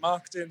run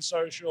marketing,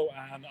 social,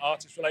 and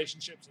artist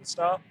relationships at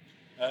Star.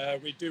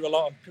 We do a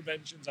lot of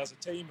conventions as a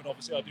team, and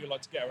obviously I do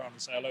like to get around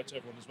and say hello to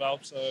everyone as well.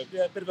 So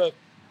yeah, a bit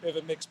of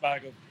a mixed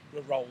bag of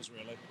roles,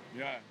 really.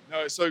 Yeah,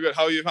 no, it's so good.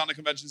 How have you found the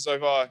convention so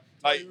far?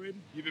 Like,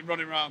 you've been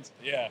running around.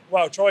 Yeah,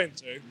 well, trying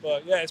to,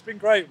 but yeah, it's been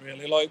great,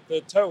 really. Like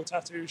the Total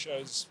Tattoo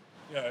shows,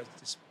 you know,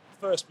 this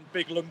first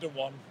big London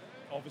one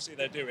obviously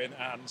they're doing,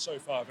 and so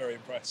far very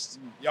impressed.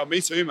 Yeah,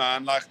 me too,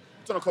 man. Like,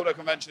 I've done a couple of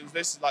conventions.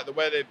 This is like the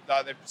way they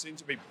seem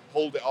to be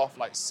pulled it off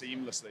like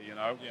seamlessly. You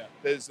know, Yeah.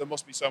 There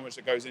must be so much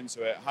that goes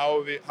into it.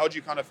 How do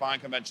you kind of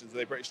find conventions? Are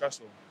they pretty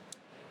stressful?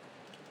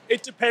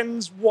 It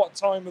depends what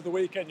time of the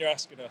weekend you're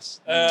asking us.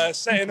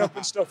 Setting up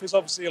and stuff is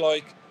obviously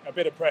like a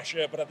bit of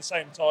pressure, but at the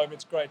same time,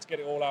 it's great to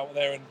get it all out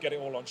there and get it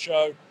all on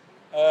show.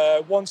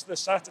 Once the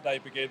Saturday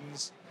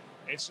begins,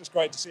 it's just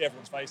great to see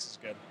everyone's faces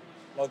again.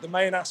 Like the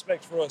main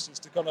aspect for us is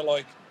to kind of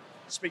like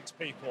speak to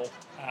people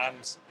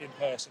and in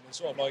person and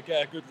sort of like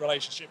get a good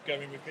relationship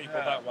going with people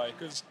that way.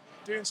 Because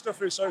doing stuff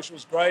through social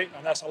is great,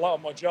 and that's a lot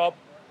of my job,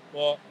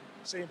 but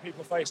seeing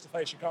people face to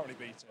face, you can't really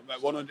beat it.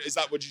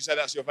 Would you say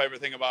that's your favourite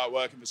thing about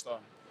working for Star?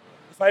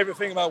 The favourite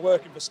thing about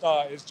working for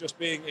Star is just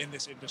being in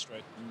this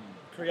industry.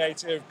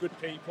 Creative, good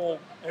people,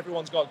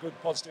 everyone's got good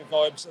positive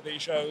vibes at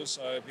these shows,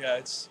 so yeah,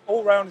 it's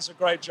all round, it's a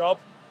great job,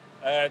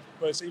 but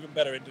it's even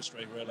better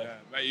industry, really. Yeah,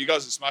 mate, you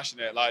guys are smashing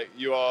it. Like,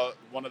 you are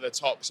one of the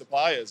top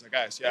suppliers, I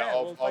guess.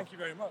 Well, thank you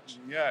very much.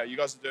 Yeah, you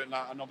guys are doing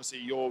that, and obviously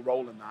your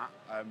role in that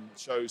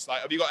shows.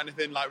 Like, have you got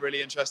anything like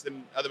really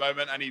interesting at the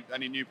moment?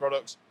 Any new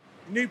products?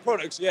 New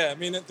products, yeah. I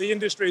mean, the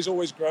industry is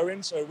always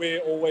growing, so we're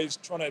always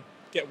trying to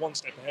get one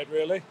step ahead,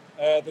 really.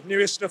 The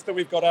newest stuff that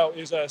we've got out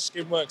is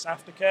Skinworks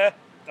Aftercare.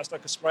 That's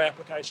like a spray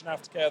application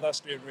aftercare. That's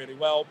doing really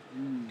well.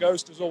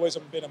 Ghost has always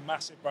been a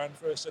massive brand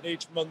for us, and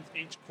each month,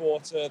 each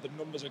quarter, the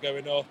numbers are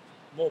going up.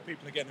 More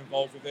people are getting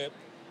involved with it.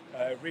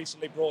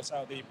 Recently brought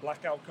out the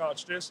blackout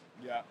cartridges.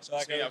 Yeah, so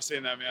I've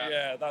seen them.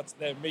 Yeah, yeah,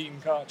 they're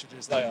mean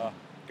cartridges. They are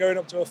going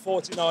up to a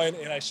 49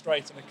 in a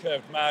straight and a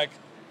curved mag,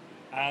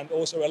 and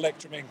also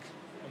Electrum ink.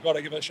 I've got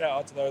to give a shout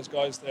out to those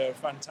guys. They're a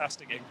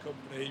fantastic ink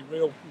company,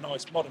 real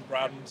nice modern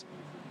brand.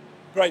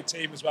 Great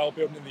team as well,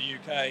 building in the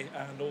UK,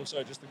 and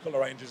also just the colour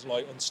range is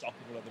like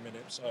unstoppable at the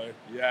minute. So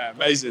yeah,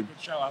 amazing.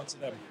 Good shout out to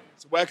them.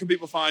 So where can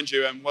people find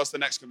you, and what's the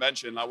next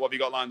convention? Like, what have you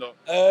got lined up?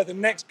 The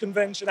next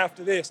convention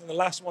after this, and the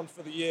last one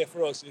for the year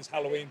for us, is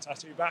Halloween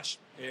Tattoo Bash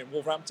in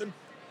Wolverhampton.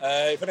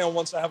 If anyone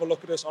wants to have a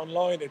look at us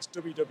online, it's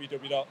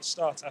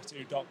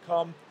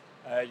www.startattoo.com.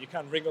 You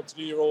can ring up to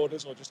do your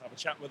orders or just have a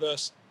chat with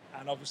us.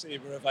 And obviously,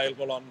 we're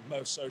available on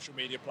most social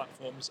media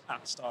platforms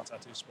at Star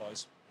Tattoo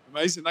Supplies.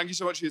 Amazing. Thank you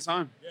so much for your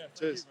time. Yeah,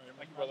 cheers.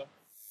 Thank you, brother.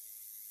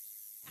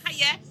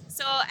 Hiya.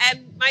 So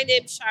my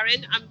name's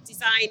Sharon. I'm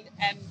designed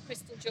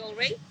crystal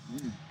jewellery.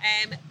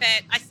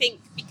 But I think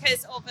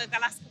because over the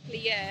last couple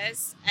of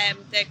years,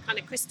 the kind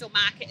of crystal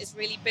market has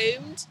really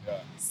boomed.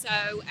 Yeah.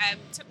 So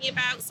it took me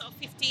about sort of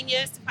 15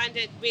 years to find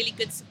a really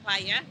good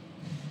supplier.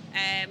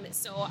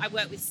 So I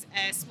work with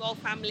small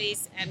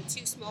families,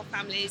 2 small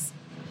families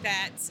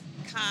that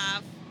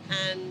carve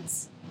and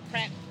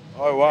prep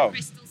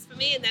crystals for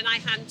me, and then I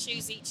hand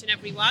choose each and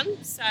every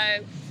one.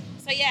 So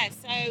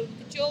the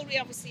jewellery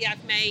obviously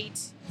I've made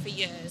for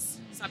years.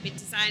 So I've been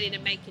designing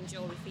and making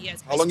jewellery for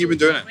years. How long have you been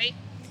doing it?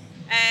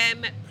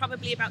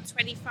 Probably about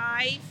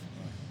 25.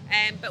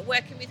 But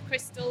working with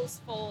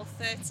crystals for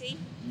 30.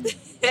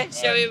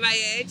 Showing my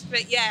age,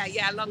 but yeah,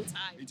 a long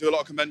time. You do a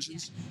lot of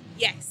conventions?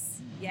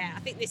 Yes, yeah. I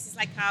think this is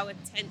like our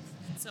 10th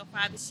so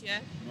far this year.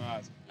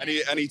 Right.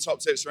 Any top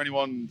tips for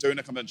anyone doing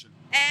a convention?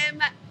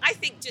 I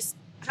think just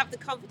have the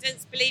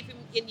confidence, believe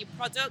in your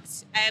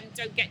product.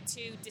 Don't get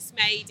too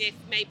dismayed if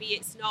maybe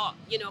it's not,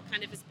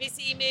 kind of as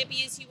busy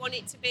maybe as you want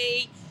it to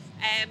be,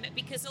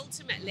 because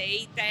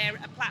ultimately they're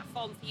a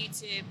platform for you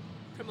to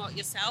promote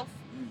yourself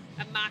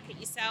and market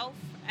yourself.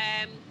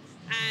 And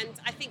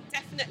I think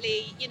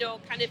definitely,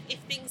 kind of if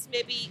things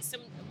maybe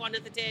one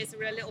of the days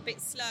are a little bit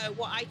slow,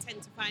 what I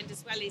tend to find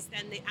as well is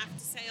then the after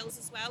sales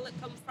as well that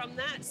come from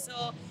that.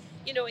 So,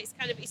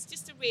 it's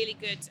just a really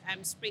good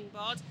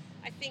springboard.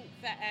 I think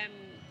that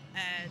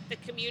the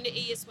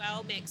community as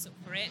well makes up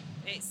for it.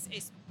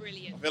 It's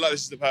brilliant. I feel like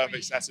this is the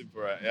perfect setting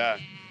for it. Yeah.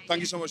 Thank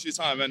you so much for your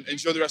time, and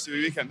enjoy the rest of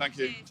your weekend. Thank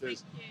you.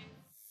 Cheers. Thank you.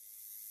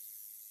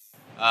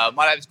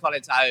 My name is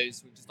Colin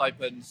Towes. We've just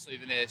opened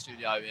Souvenir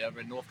Studio over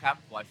in North Camp,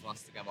 both of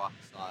us together.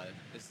 So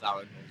this is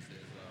Aaron, obviously,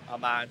 as well.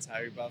 I'm Aaron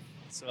Terry, bruv.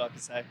 That's all I can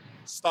say.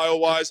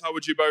 Style-wise, how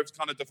would you both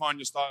kind of define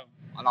your style?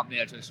 I love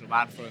neo-traditional,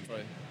 man, through and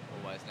through.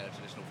 Always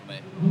neo-traditional for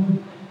me.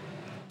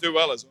 Do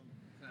well as well.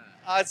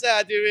 I'd say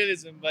I do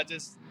realism, but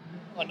just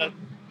on the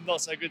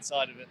not so good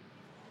side of it.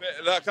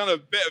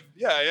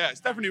 It's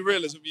definitely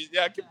realism.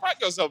 Yeah,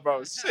 back yourself, bro.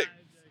 It's sick.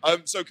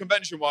 So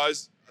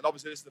convention-wise, and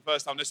obviously this is the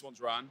first time this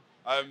one's ran.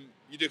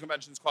 You do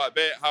conventions quite a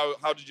bit.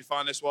 How did you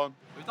find this one?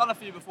 We've done a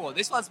few before.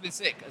 This one's been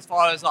sick. As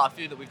far as a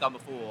few that we've done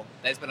before,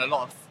 there's been a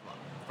lot of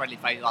friendly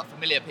faces,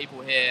 familiar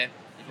people here.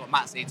 You've got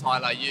Matsy,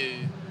 Tyler,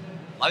 you,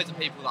 loads of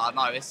people that I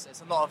know.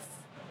 It's a lot of,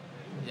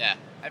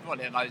 everyone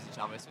here knows each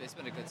other. It's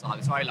been a good time.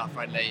 It's very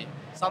friendly.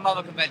 Some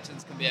other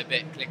conventions can be a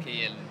bit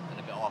cliquey and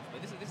a bit off,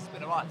 but this has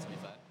been alright, to be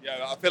fair.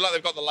 Yeah, I feel like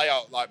they've got the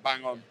layout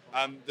bang on.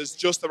 There's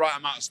just the right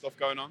amount of stuff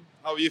going on.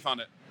 How have you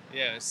found it?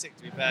 Yeah, it's sick,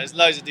 to be fair. There's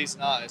loads of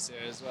decent artists here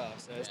as well,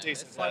 so it's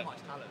decent. There's so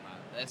much talent, man.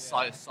 There's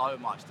so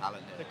much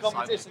talent here. The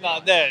competition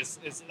out there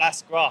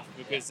that's gruff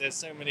because there's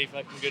so many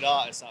fucking good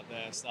artists up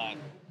there. It's like,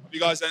 You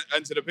guys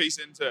entered a piece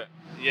into it?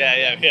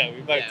 Yeah,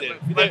 we both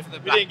did. We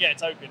didn't get a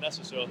token, that's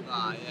for sure.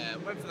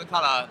 Went for the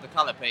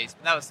colour piece.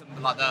 But there was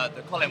some like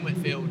the Colin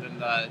Whitfield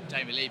and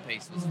Jamie Lee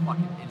piece was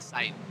fucking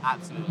insane,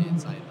 absolutely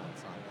insane. Man.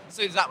 So as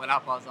soon as that went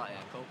up, I was like,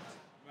 yeah, cool.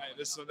 Mate,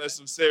 there's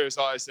some serious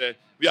artists here.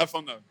 We had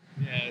fun though.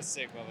 Yeah, it's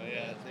sick, brother.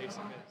 Yeah, it's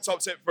Top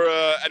tip for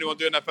anyone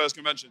doing their first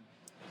convention?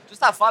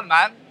 Just have fun,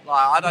 man.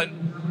 Like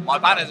my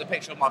banner's a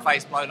picture of my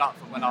face blown up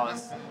from when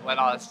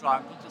I was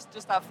drunk.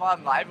 Just have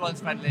fun. Like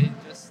everyone's friendly.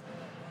 Just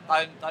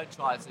don't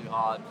try too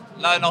hard.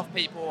 Learn off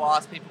people,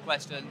 ask people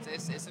questions.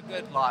 It's a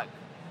good like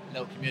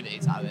little community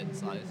tattooing.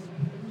 So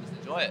just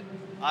enjoy it.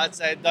 I'd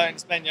say don't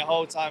spend your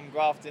whole time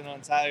grafting on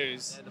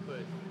tattoos.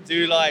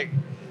 Do like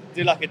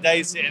a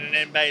day sitting and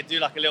then maybe do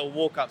like a little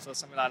walk-ups or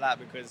something like that,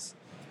 because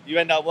you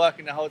end up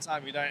working the whole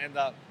time. You don't end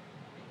up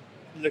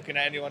looking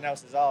at anyone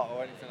else's art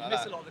or anything like that. You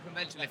miss a lot of the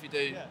convention if you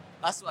do.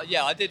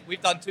 Yeah. I did.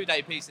 We've done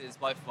 2-day pieces,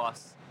 both of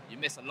us. You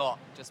miss a lot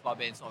just by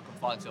being sort of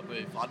confined to your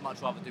booth. I'd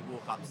much rather do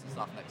walk-ups and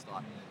stuff next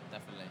time,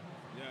 definitely.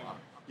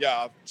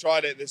 Yeah, I've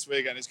tried it this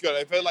week and it's good.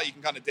 I feel like you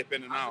can kind of dip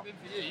in and out. How's it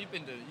been for you? You've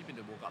been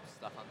doing walk-ups and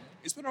stuff, haven't you?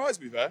 It's been alright, to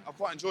be fair. I've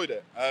quite enjoyed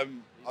it.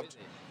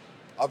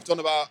 I've done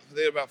about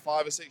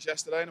 5 or 6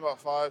 yesterday and about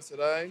 5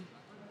 today.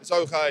 It's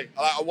okay.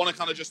 I want to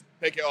kind of just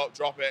pick it up,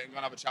 drop it, and go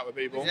and have a chat with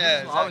people.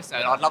 Yeah, I was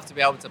saying I'd love to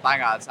be able to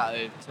bang out a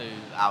tattoo 2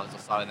 hours or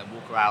so and then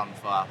walk around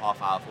for a half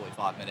hour,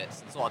 45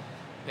 minutes, and sort of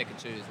pick and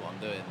choose what I'm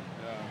doing.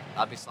 Yeah.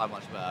 That'd be so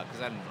much better,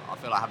 because then I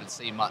feel like I haven't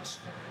seen much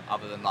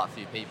other than like a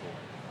few people.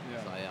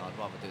 Yeah. So yeah, I'd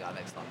rather do that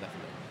next time,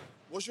 definitely.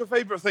 What's your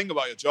favourite thing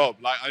about your job?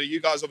 Like, you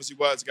guys obviously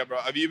work together.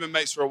 Have you been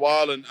mates for a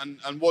while? And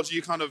what do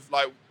you kind of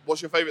like?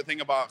 What's your favourite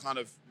thing about kind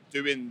of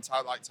doing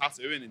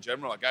tattooing in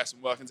general, I guess,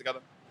 and working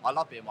together? I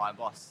love being my own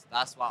boss.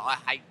 That's why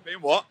I hate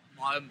being what?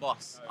 My own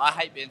boss. I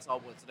hate being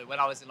told what to do. When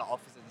I was in like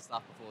offices and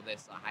stuff before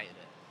this, I hated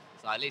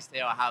it. So at least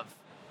here I have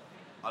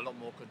a lot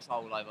more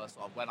control over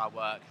sort of when I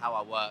work, how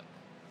I work,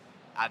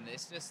 and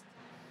it's just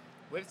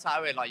with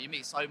tattooing, like you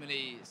meet so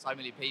many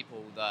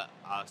people that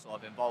are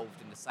sort of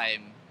involved in the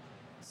same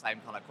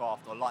kind of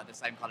craft or like the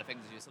same kind of things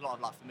as you. It's a lot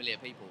of like familiar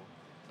people.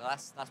 So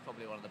that's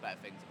probably one of the better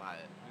things about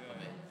it.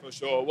 For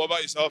sure. What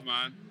about yourself,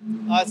 man?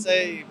 I'd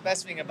say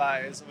best thing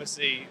about it is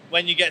obviously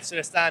when you get to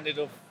the standard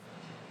of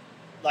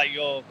like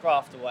your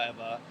craft or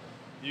whatever,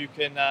 you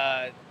can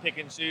pick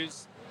and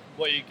choose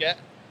what you get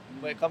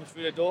when it comes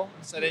through the door.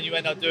 So then you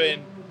end up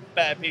doing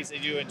better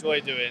pieces you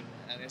enjoy doing,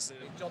 and it's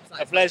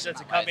a pleasure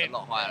to come in. A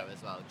lot higher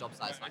as well. Job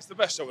satisfaction. It's the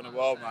best job in the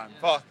world, man.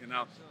 Fucking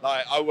hell.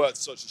 Like I worked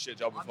such a shit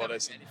job before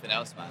this. Anything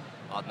else, man?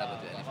 I'd never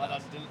do anything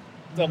else.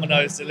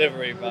 Domino's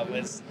delivery, but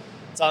it's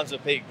times were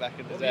peak back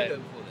in the day. What were you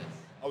doing before this?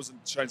 I was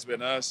trained to be a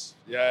nurse.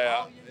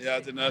 Yeah, I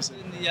did nursing.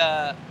 You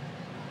were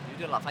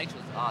doing like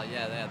facials. Oh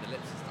yeah, they had the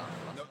lips and stuff.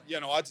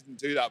 No, I didn't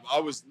do that.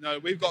 But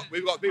we've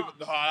got people.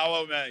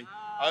 Hello, mate.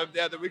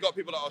 We've got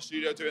people at our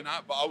studio doing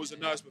that. But I was a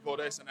nurse before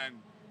this, and then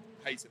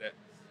hated it.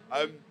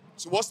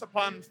 So what's the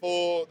plan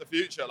for the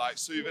future? Like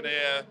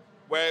souvenir,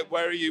 where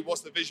are you?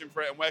 What's the vision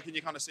for it, and where can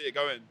you kind of see it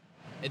going?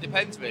 It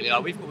depends really.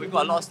 Like we've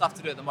got a lot of stuff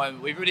to do at the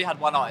moment. We've already had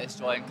one artist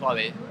join,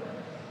 Chloe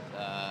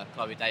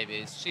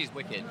Davies. She's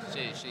wicked.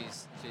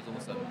 She's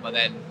awesome. But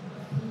then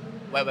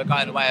where we're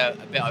going away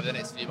a bit over the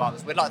next few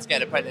months, we'd like to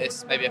get an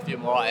apprentice, maybe a few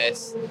more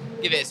artists,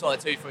 give it sort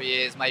of 2-3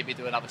 years, maybe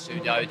do another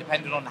studio,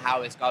 depending on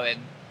how it's going.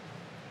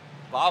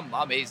 But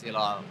I'm easy.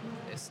 Like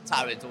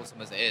tattooing's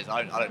awesome as it is.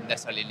 I don't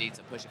necessarily need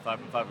to push it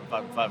further and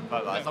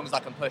further. As long as I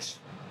can push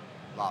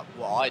like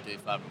what I do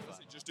further and further.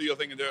 Just do your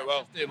thing and do it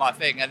well. Just do my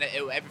thing, and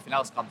everything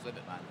else comes with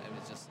it, man. It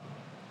was just.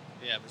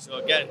 Yeah, but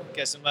so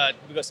get some.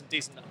 We've got some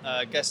decent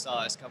guest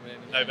artists coming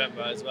in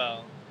November as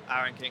well.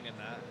 Aaron King and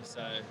that.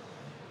 So,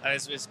 and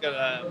it's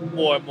got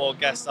more and more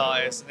guest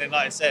artists. And then,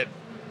 like I said,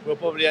 we'll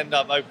probably end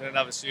up opening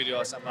another studio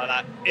or something like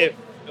that if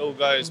it all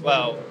goes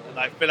well. And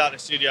like fill out the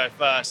studio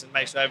first and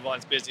make sure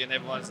everyone's busy and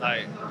everyone's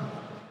like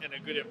in a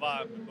good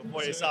environment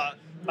before you start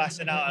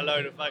bashing out a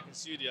load of fucking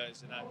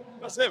studios. You know.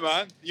 That's it,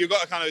 man. You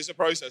got to kind of. It's a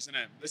process, isn't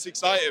it? It's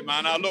exciting,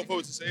 man. I look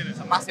forward to seeing it. It's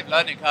a massive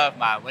learning curve,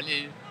 man. When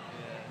you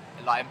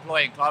like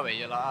employing Chloe,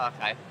 you're like, oh,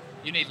 okay,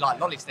 you need like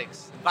lolly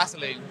sticks and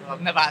Vaseline.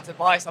 I've never had to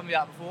buy some of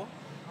that before.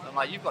 So I'm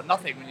like, you've got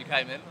nothing when you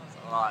came in. I was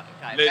like, all right,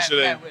 okay.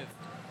 Literally. Bear with.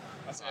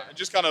 That's it. And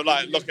just kind of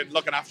like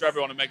looking after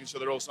everyone and making sure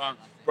they're all sound.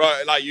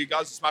 Bro, like you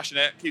guys are smashing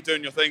it. Keep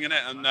doing your thing,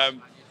 innit?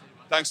 And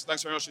thanks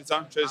very much for your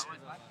time. Cheers. Catch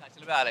you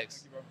in a bit, Alex.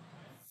 Thank you,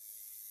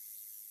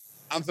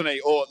 bro. Anthony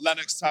or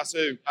Lennox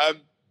Tattoo.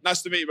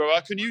 Nice to meet you,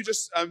 brother. Can you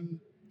just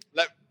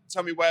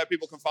tell me where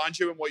people can find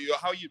you and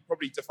how you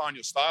probably define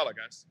your style, I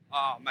guess?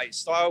 Mate,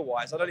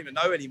 style-wise, I don't even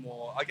know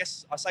anymore. I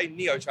guess I say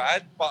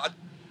neo-trad, but I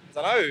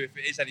don't know if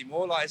it is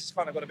anymore. Like, it's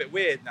kind of got a bit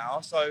weird now.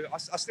 So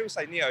I still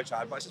say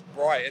neo-trad, but it's just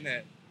bright, isn't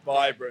it?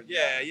 Vibrant.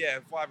 Yeah,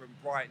 vibrant,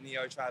 bright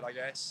neo-trad, I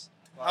guess.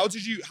 But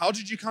how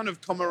did you kind of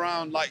come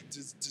around like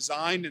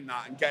designing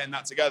that and getting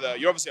that together?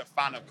 You're obviously a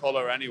fan of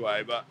colour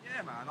anyway, but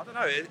yeah, man, I don't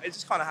know. It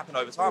just kind of happened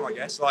over time, I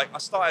guess. Like I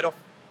started off,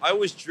 I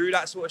always drew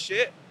that sort of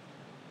shit.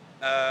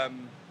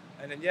 And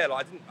then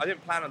like I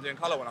didn't plan on doing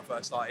colour when I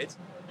first started,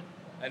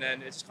 and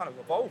then it's just kind of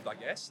evolved, I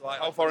guess. Like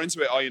how far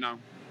into it are you now?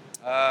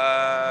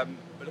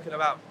 We're looking at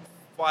about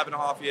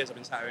 5.5 years I've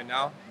been tattooing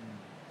now.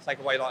 Take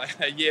away like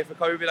a year for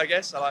COVID, I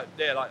guess. So I've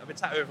been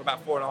tattooing for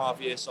about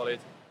 4.5 years solid.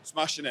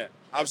 Smashing it,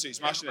 absolutely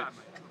smashing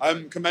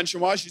it.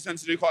 Convention-wise, you tend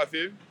to do quite a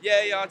few?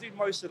 Yeah, I do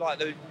most of like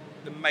the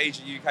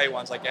major UK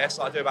ones, I guess.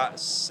 I do about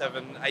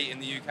 7, 8 in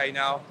the UK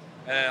now.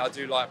 And I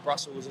do like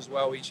Brussels as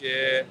well each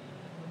year.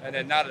 And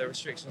then now that the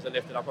restrictions are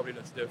lifted, I'll probably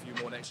look to do a few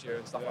more next year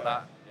and stuff like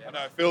that. I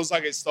know, it feels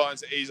like it's starting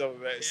to ease up a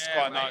bit. It's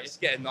quite nice. It's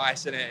getting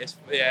nice, isn't it?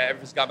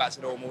 Everything's going back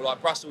to normal.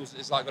 Like Brussels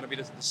is like going to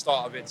be the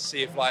start of it to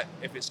see if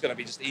it's going to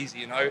be just easy,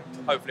 you know.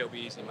 Hopefully it'll be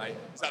easy, mate.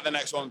 Is that the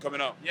next one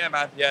coming up? Yeah,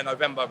 man. Yeah,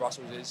 November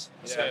Brussels is.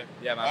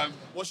 Yeah, man.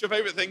 What's your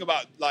favourite thing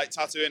about like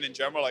tattooing in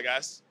general, I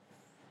guess?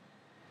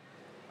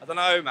 I don't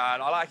know,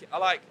 man. I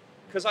like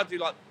because I do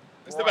like.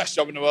 It's the best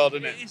job in the world,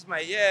 isn't it? It is,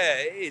 mate. Yeah,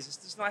 it is. It's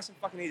just nice and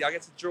fucking easy. I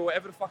get to draw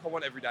whatever the fuck I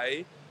want every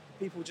day.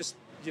 People just,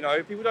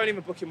 people don't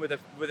even book in with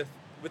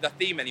a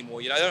theme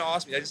anymore. You know, they don't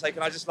ask me. They just say,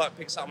 "Can I just like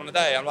pick something on a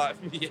day?" I'm like,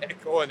 "Yeah,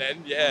 go on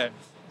then." Yeah.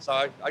 So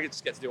I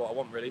just get to do what I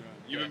want, really.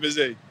 You've been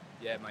busy.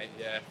 Yeah, mate.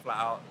 Yeah, flat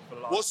out for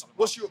the last.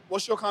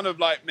 What's your kind of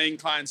like main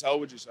clientele?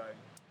 Would you say?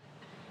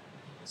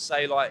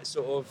 Say like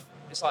sort of.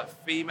 It's like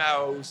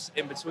females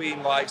in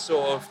between like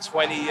sort of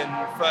 20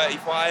 and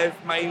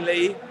 35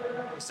 mainly.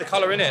 It's the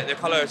colour in it. The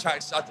colour it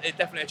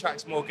definitely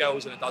attracts more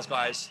girls than it does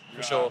guys,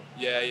 for sure.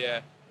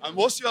 Yeah. And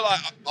what's your like?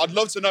 I'd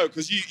love to know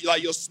because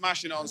you're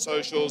smashing it on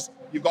socials.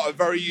 You've got a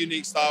very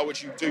unique style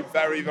which you do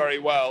very, very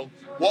well.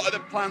 What are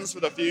the plans for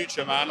the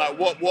future, man? Like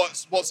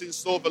what's in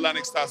store for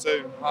Lennox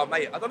Tattoo? Oh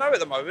mate, I don't know at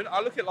the moment. I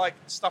look at like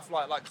stuff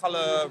like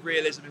colour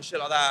realism and shit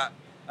like that,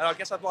 and I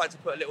guess I'd like to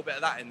put a little bit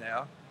of that in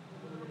there.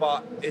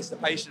 But it's the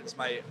patience,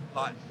 mate.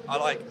 Like I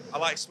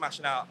like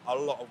smashing out a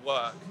lot of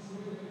work.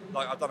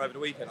 Like I've done over the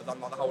weekend. I've done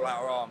like the whole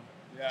outer arm.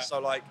 Yeah. So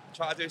like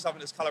trying to do something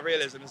that's colour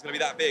realism is going to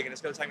be that big and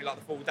it's going to take me like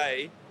the full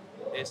day.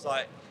 It's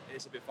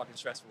a bit fucking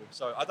stressful.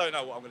 So I don't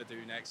know what I'm going to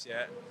do next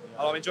yet.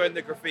 Yeah. I'm enjoying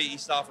the graffiti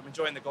stuff. I'm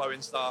enjoying the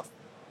glowing stuff.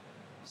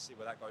 Let's see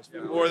where that goes.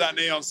 More of that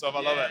neon stuff.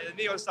 I love it.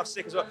 The neon stuff's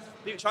sick as well.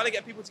 Trying to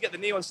get people to get the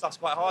neon stuff's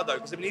quite hard though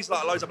because it needs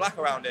like loads of black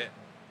around it.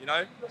 You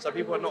know, so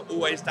people are not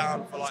always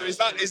down for like. So is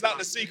that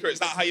the secret? Is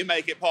that how you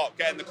make it pop?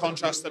 Getting the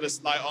contrast that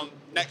is like on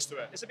next to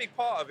it. It's a big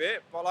part of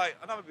it, but like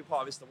another big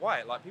part of it's the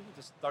white. Like people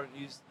just don't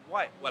use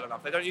white well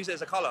enough. They don't use it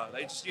as a colour.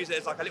 They just use it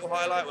as like a little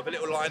highlight with a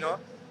little liner,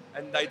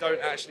 and they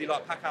don't actually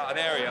like pack out an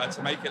area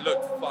to make it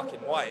look fucking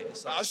white.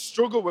 So I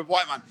struggle with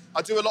white, man.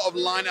 I do a lot of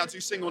line. I do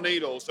single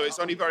needle, so it's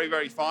only very,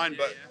 very fine.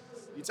 But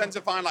you tend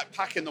to find like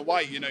packing the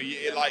white. You know,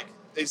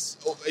 it's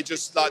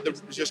just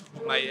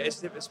mate.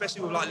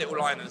 Especially with like little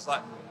liners.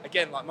 Like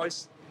again, like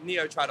most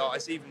neo-trad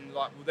artists, even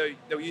like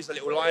they'll use a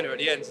little liner at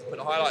the end to put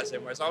the highlights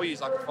in. Whereas I'll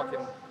use like a fucking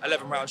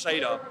 11 round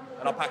shader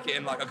and I'll pack it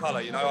in like a colour.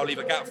 You know, I'll leave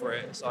a gap for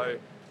it. So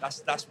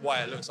that's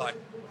why it looks like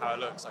how it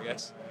looks, I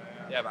guess.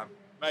 Yeah, man.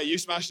 Mate, you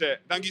smashed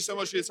it. Thank you so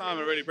much for your time.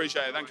 I really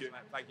appreciate it. Thank you.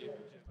 Mate. Thank you.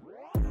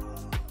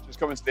 Just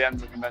coming to the end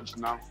of the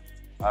convention now.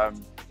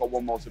 Got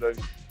one more to do.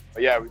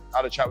 But yeah, we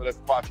had a chat with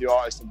quite a few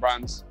artists and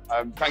brands.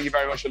 Thank you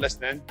very much for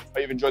listening. Hope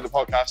you've enjoyed the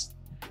podcast.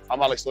 I'm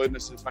yogiXIII,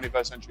 this is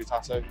 21st Century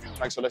Tattoo.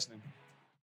 Thanks for listening.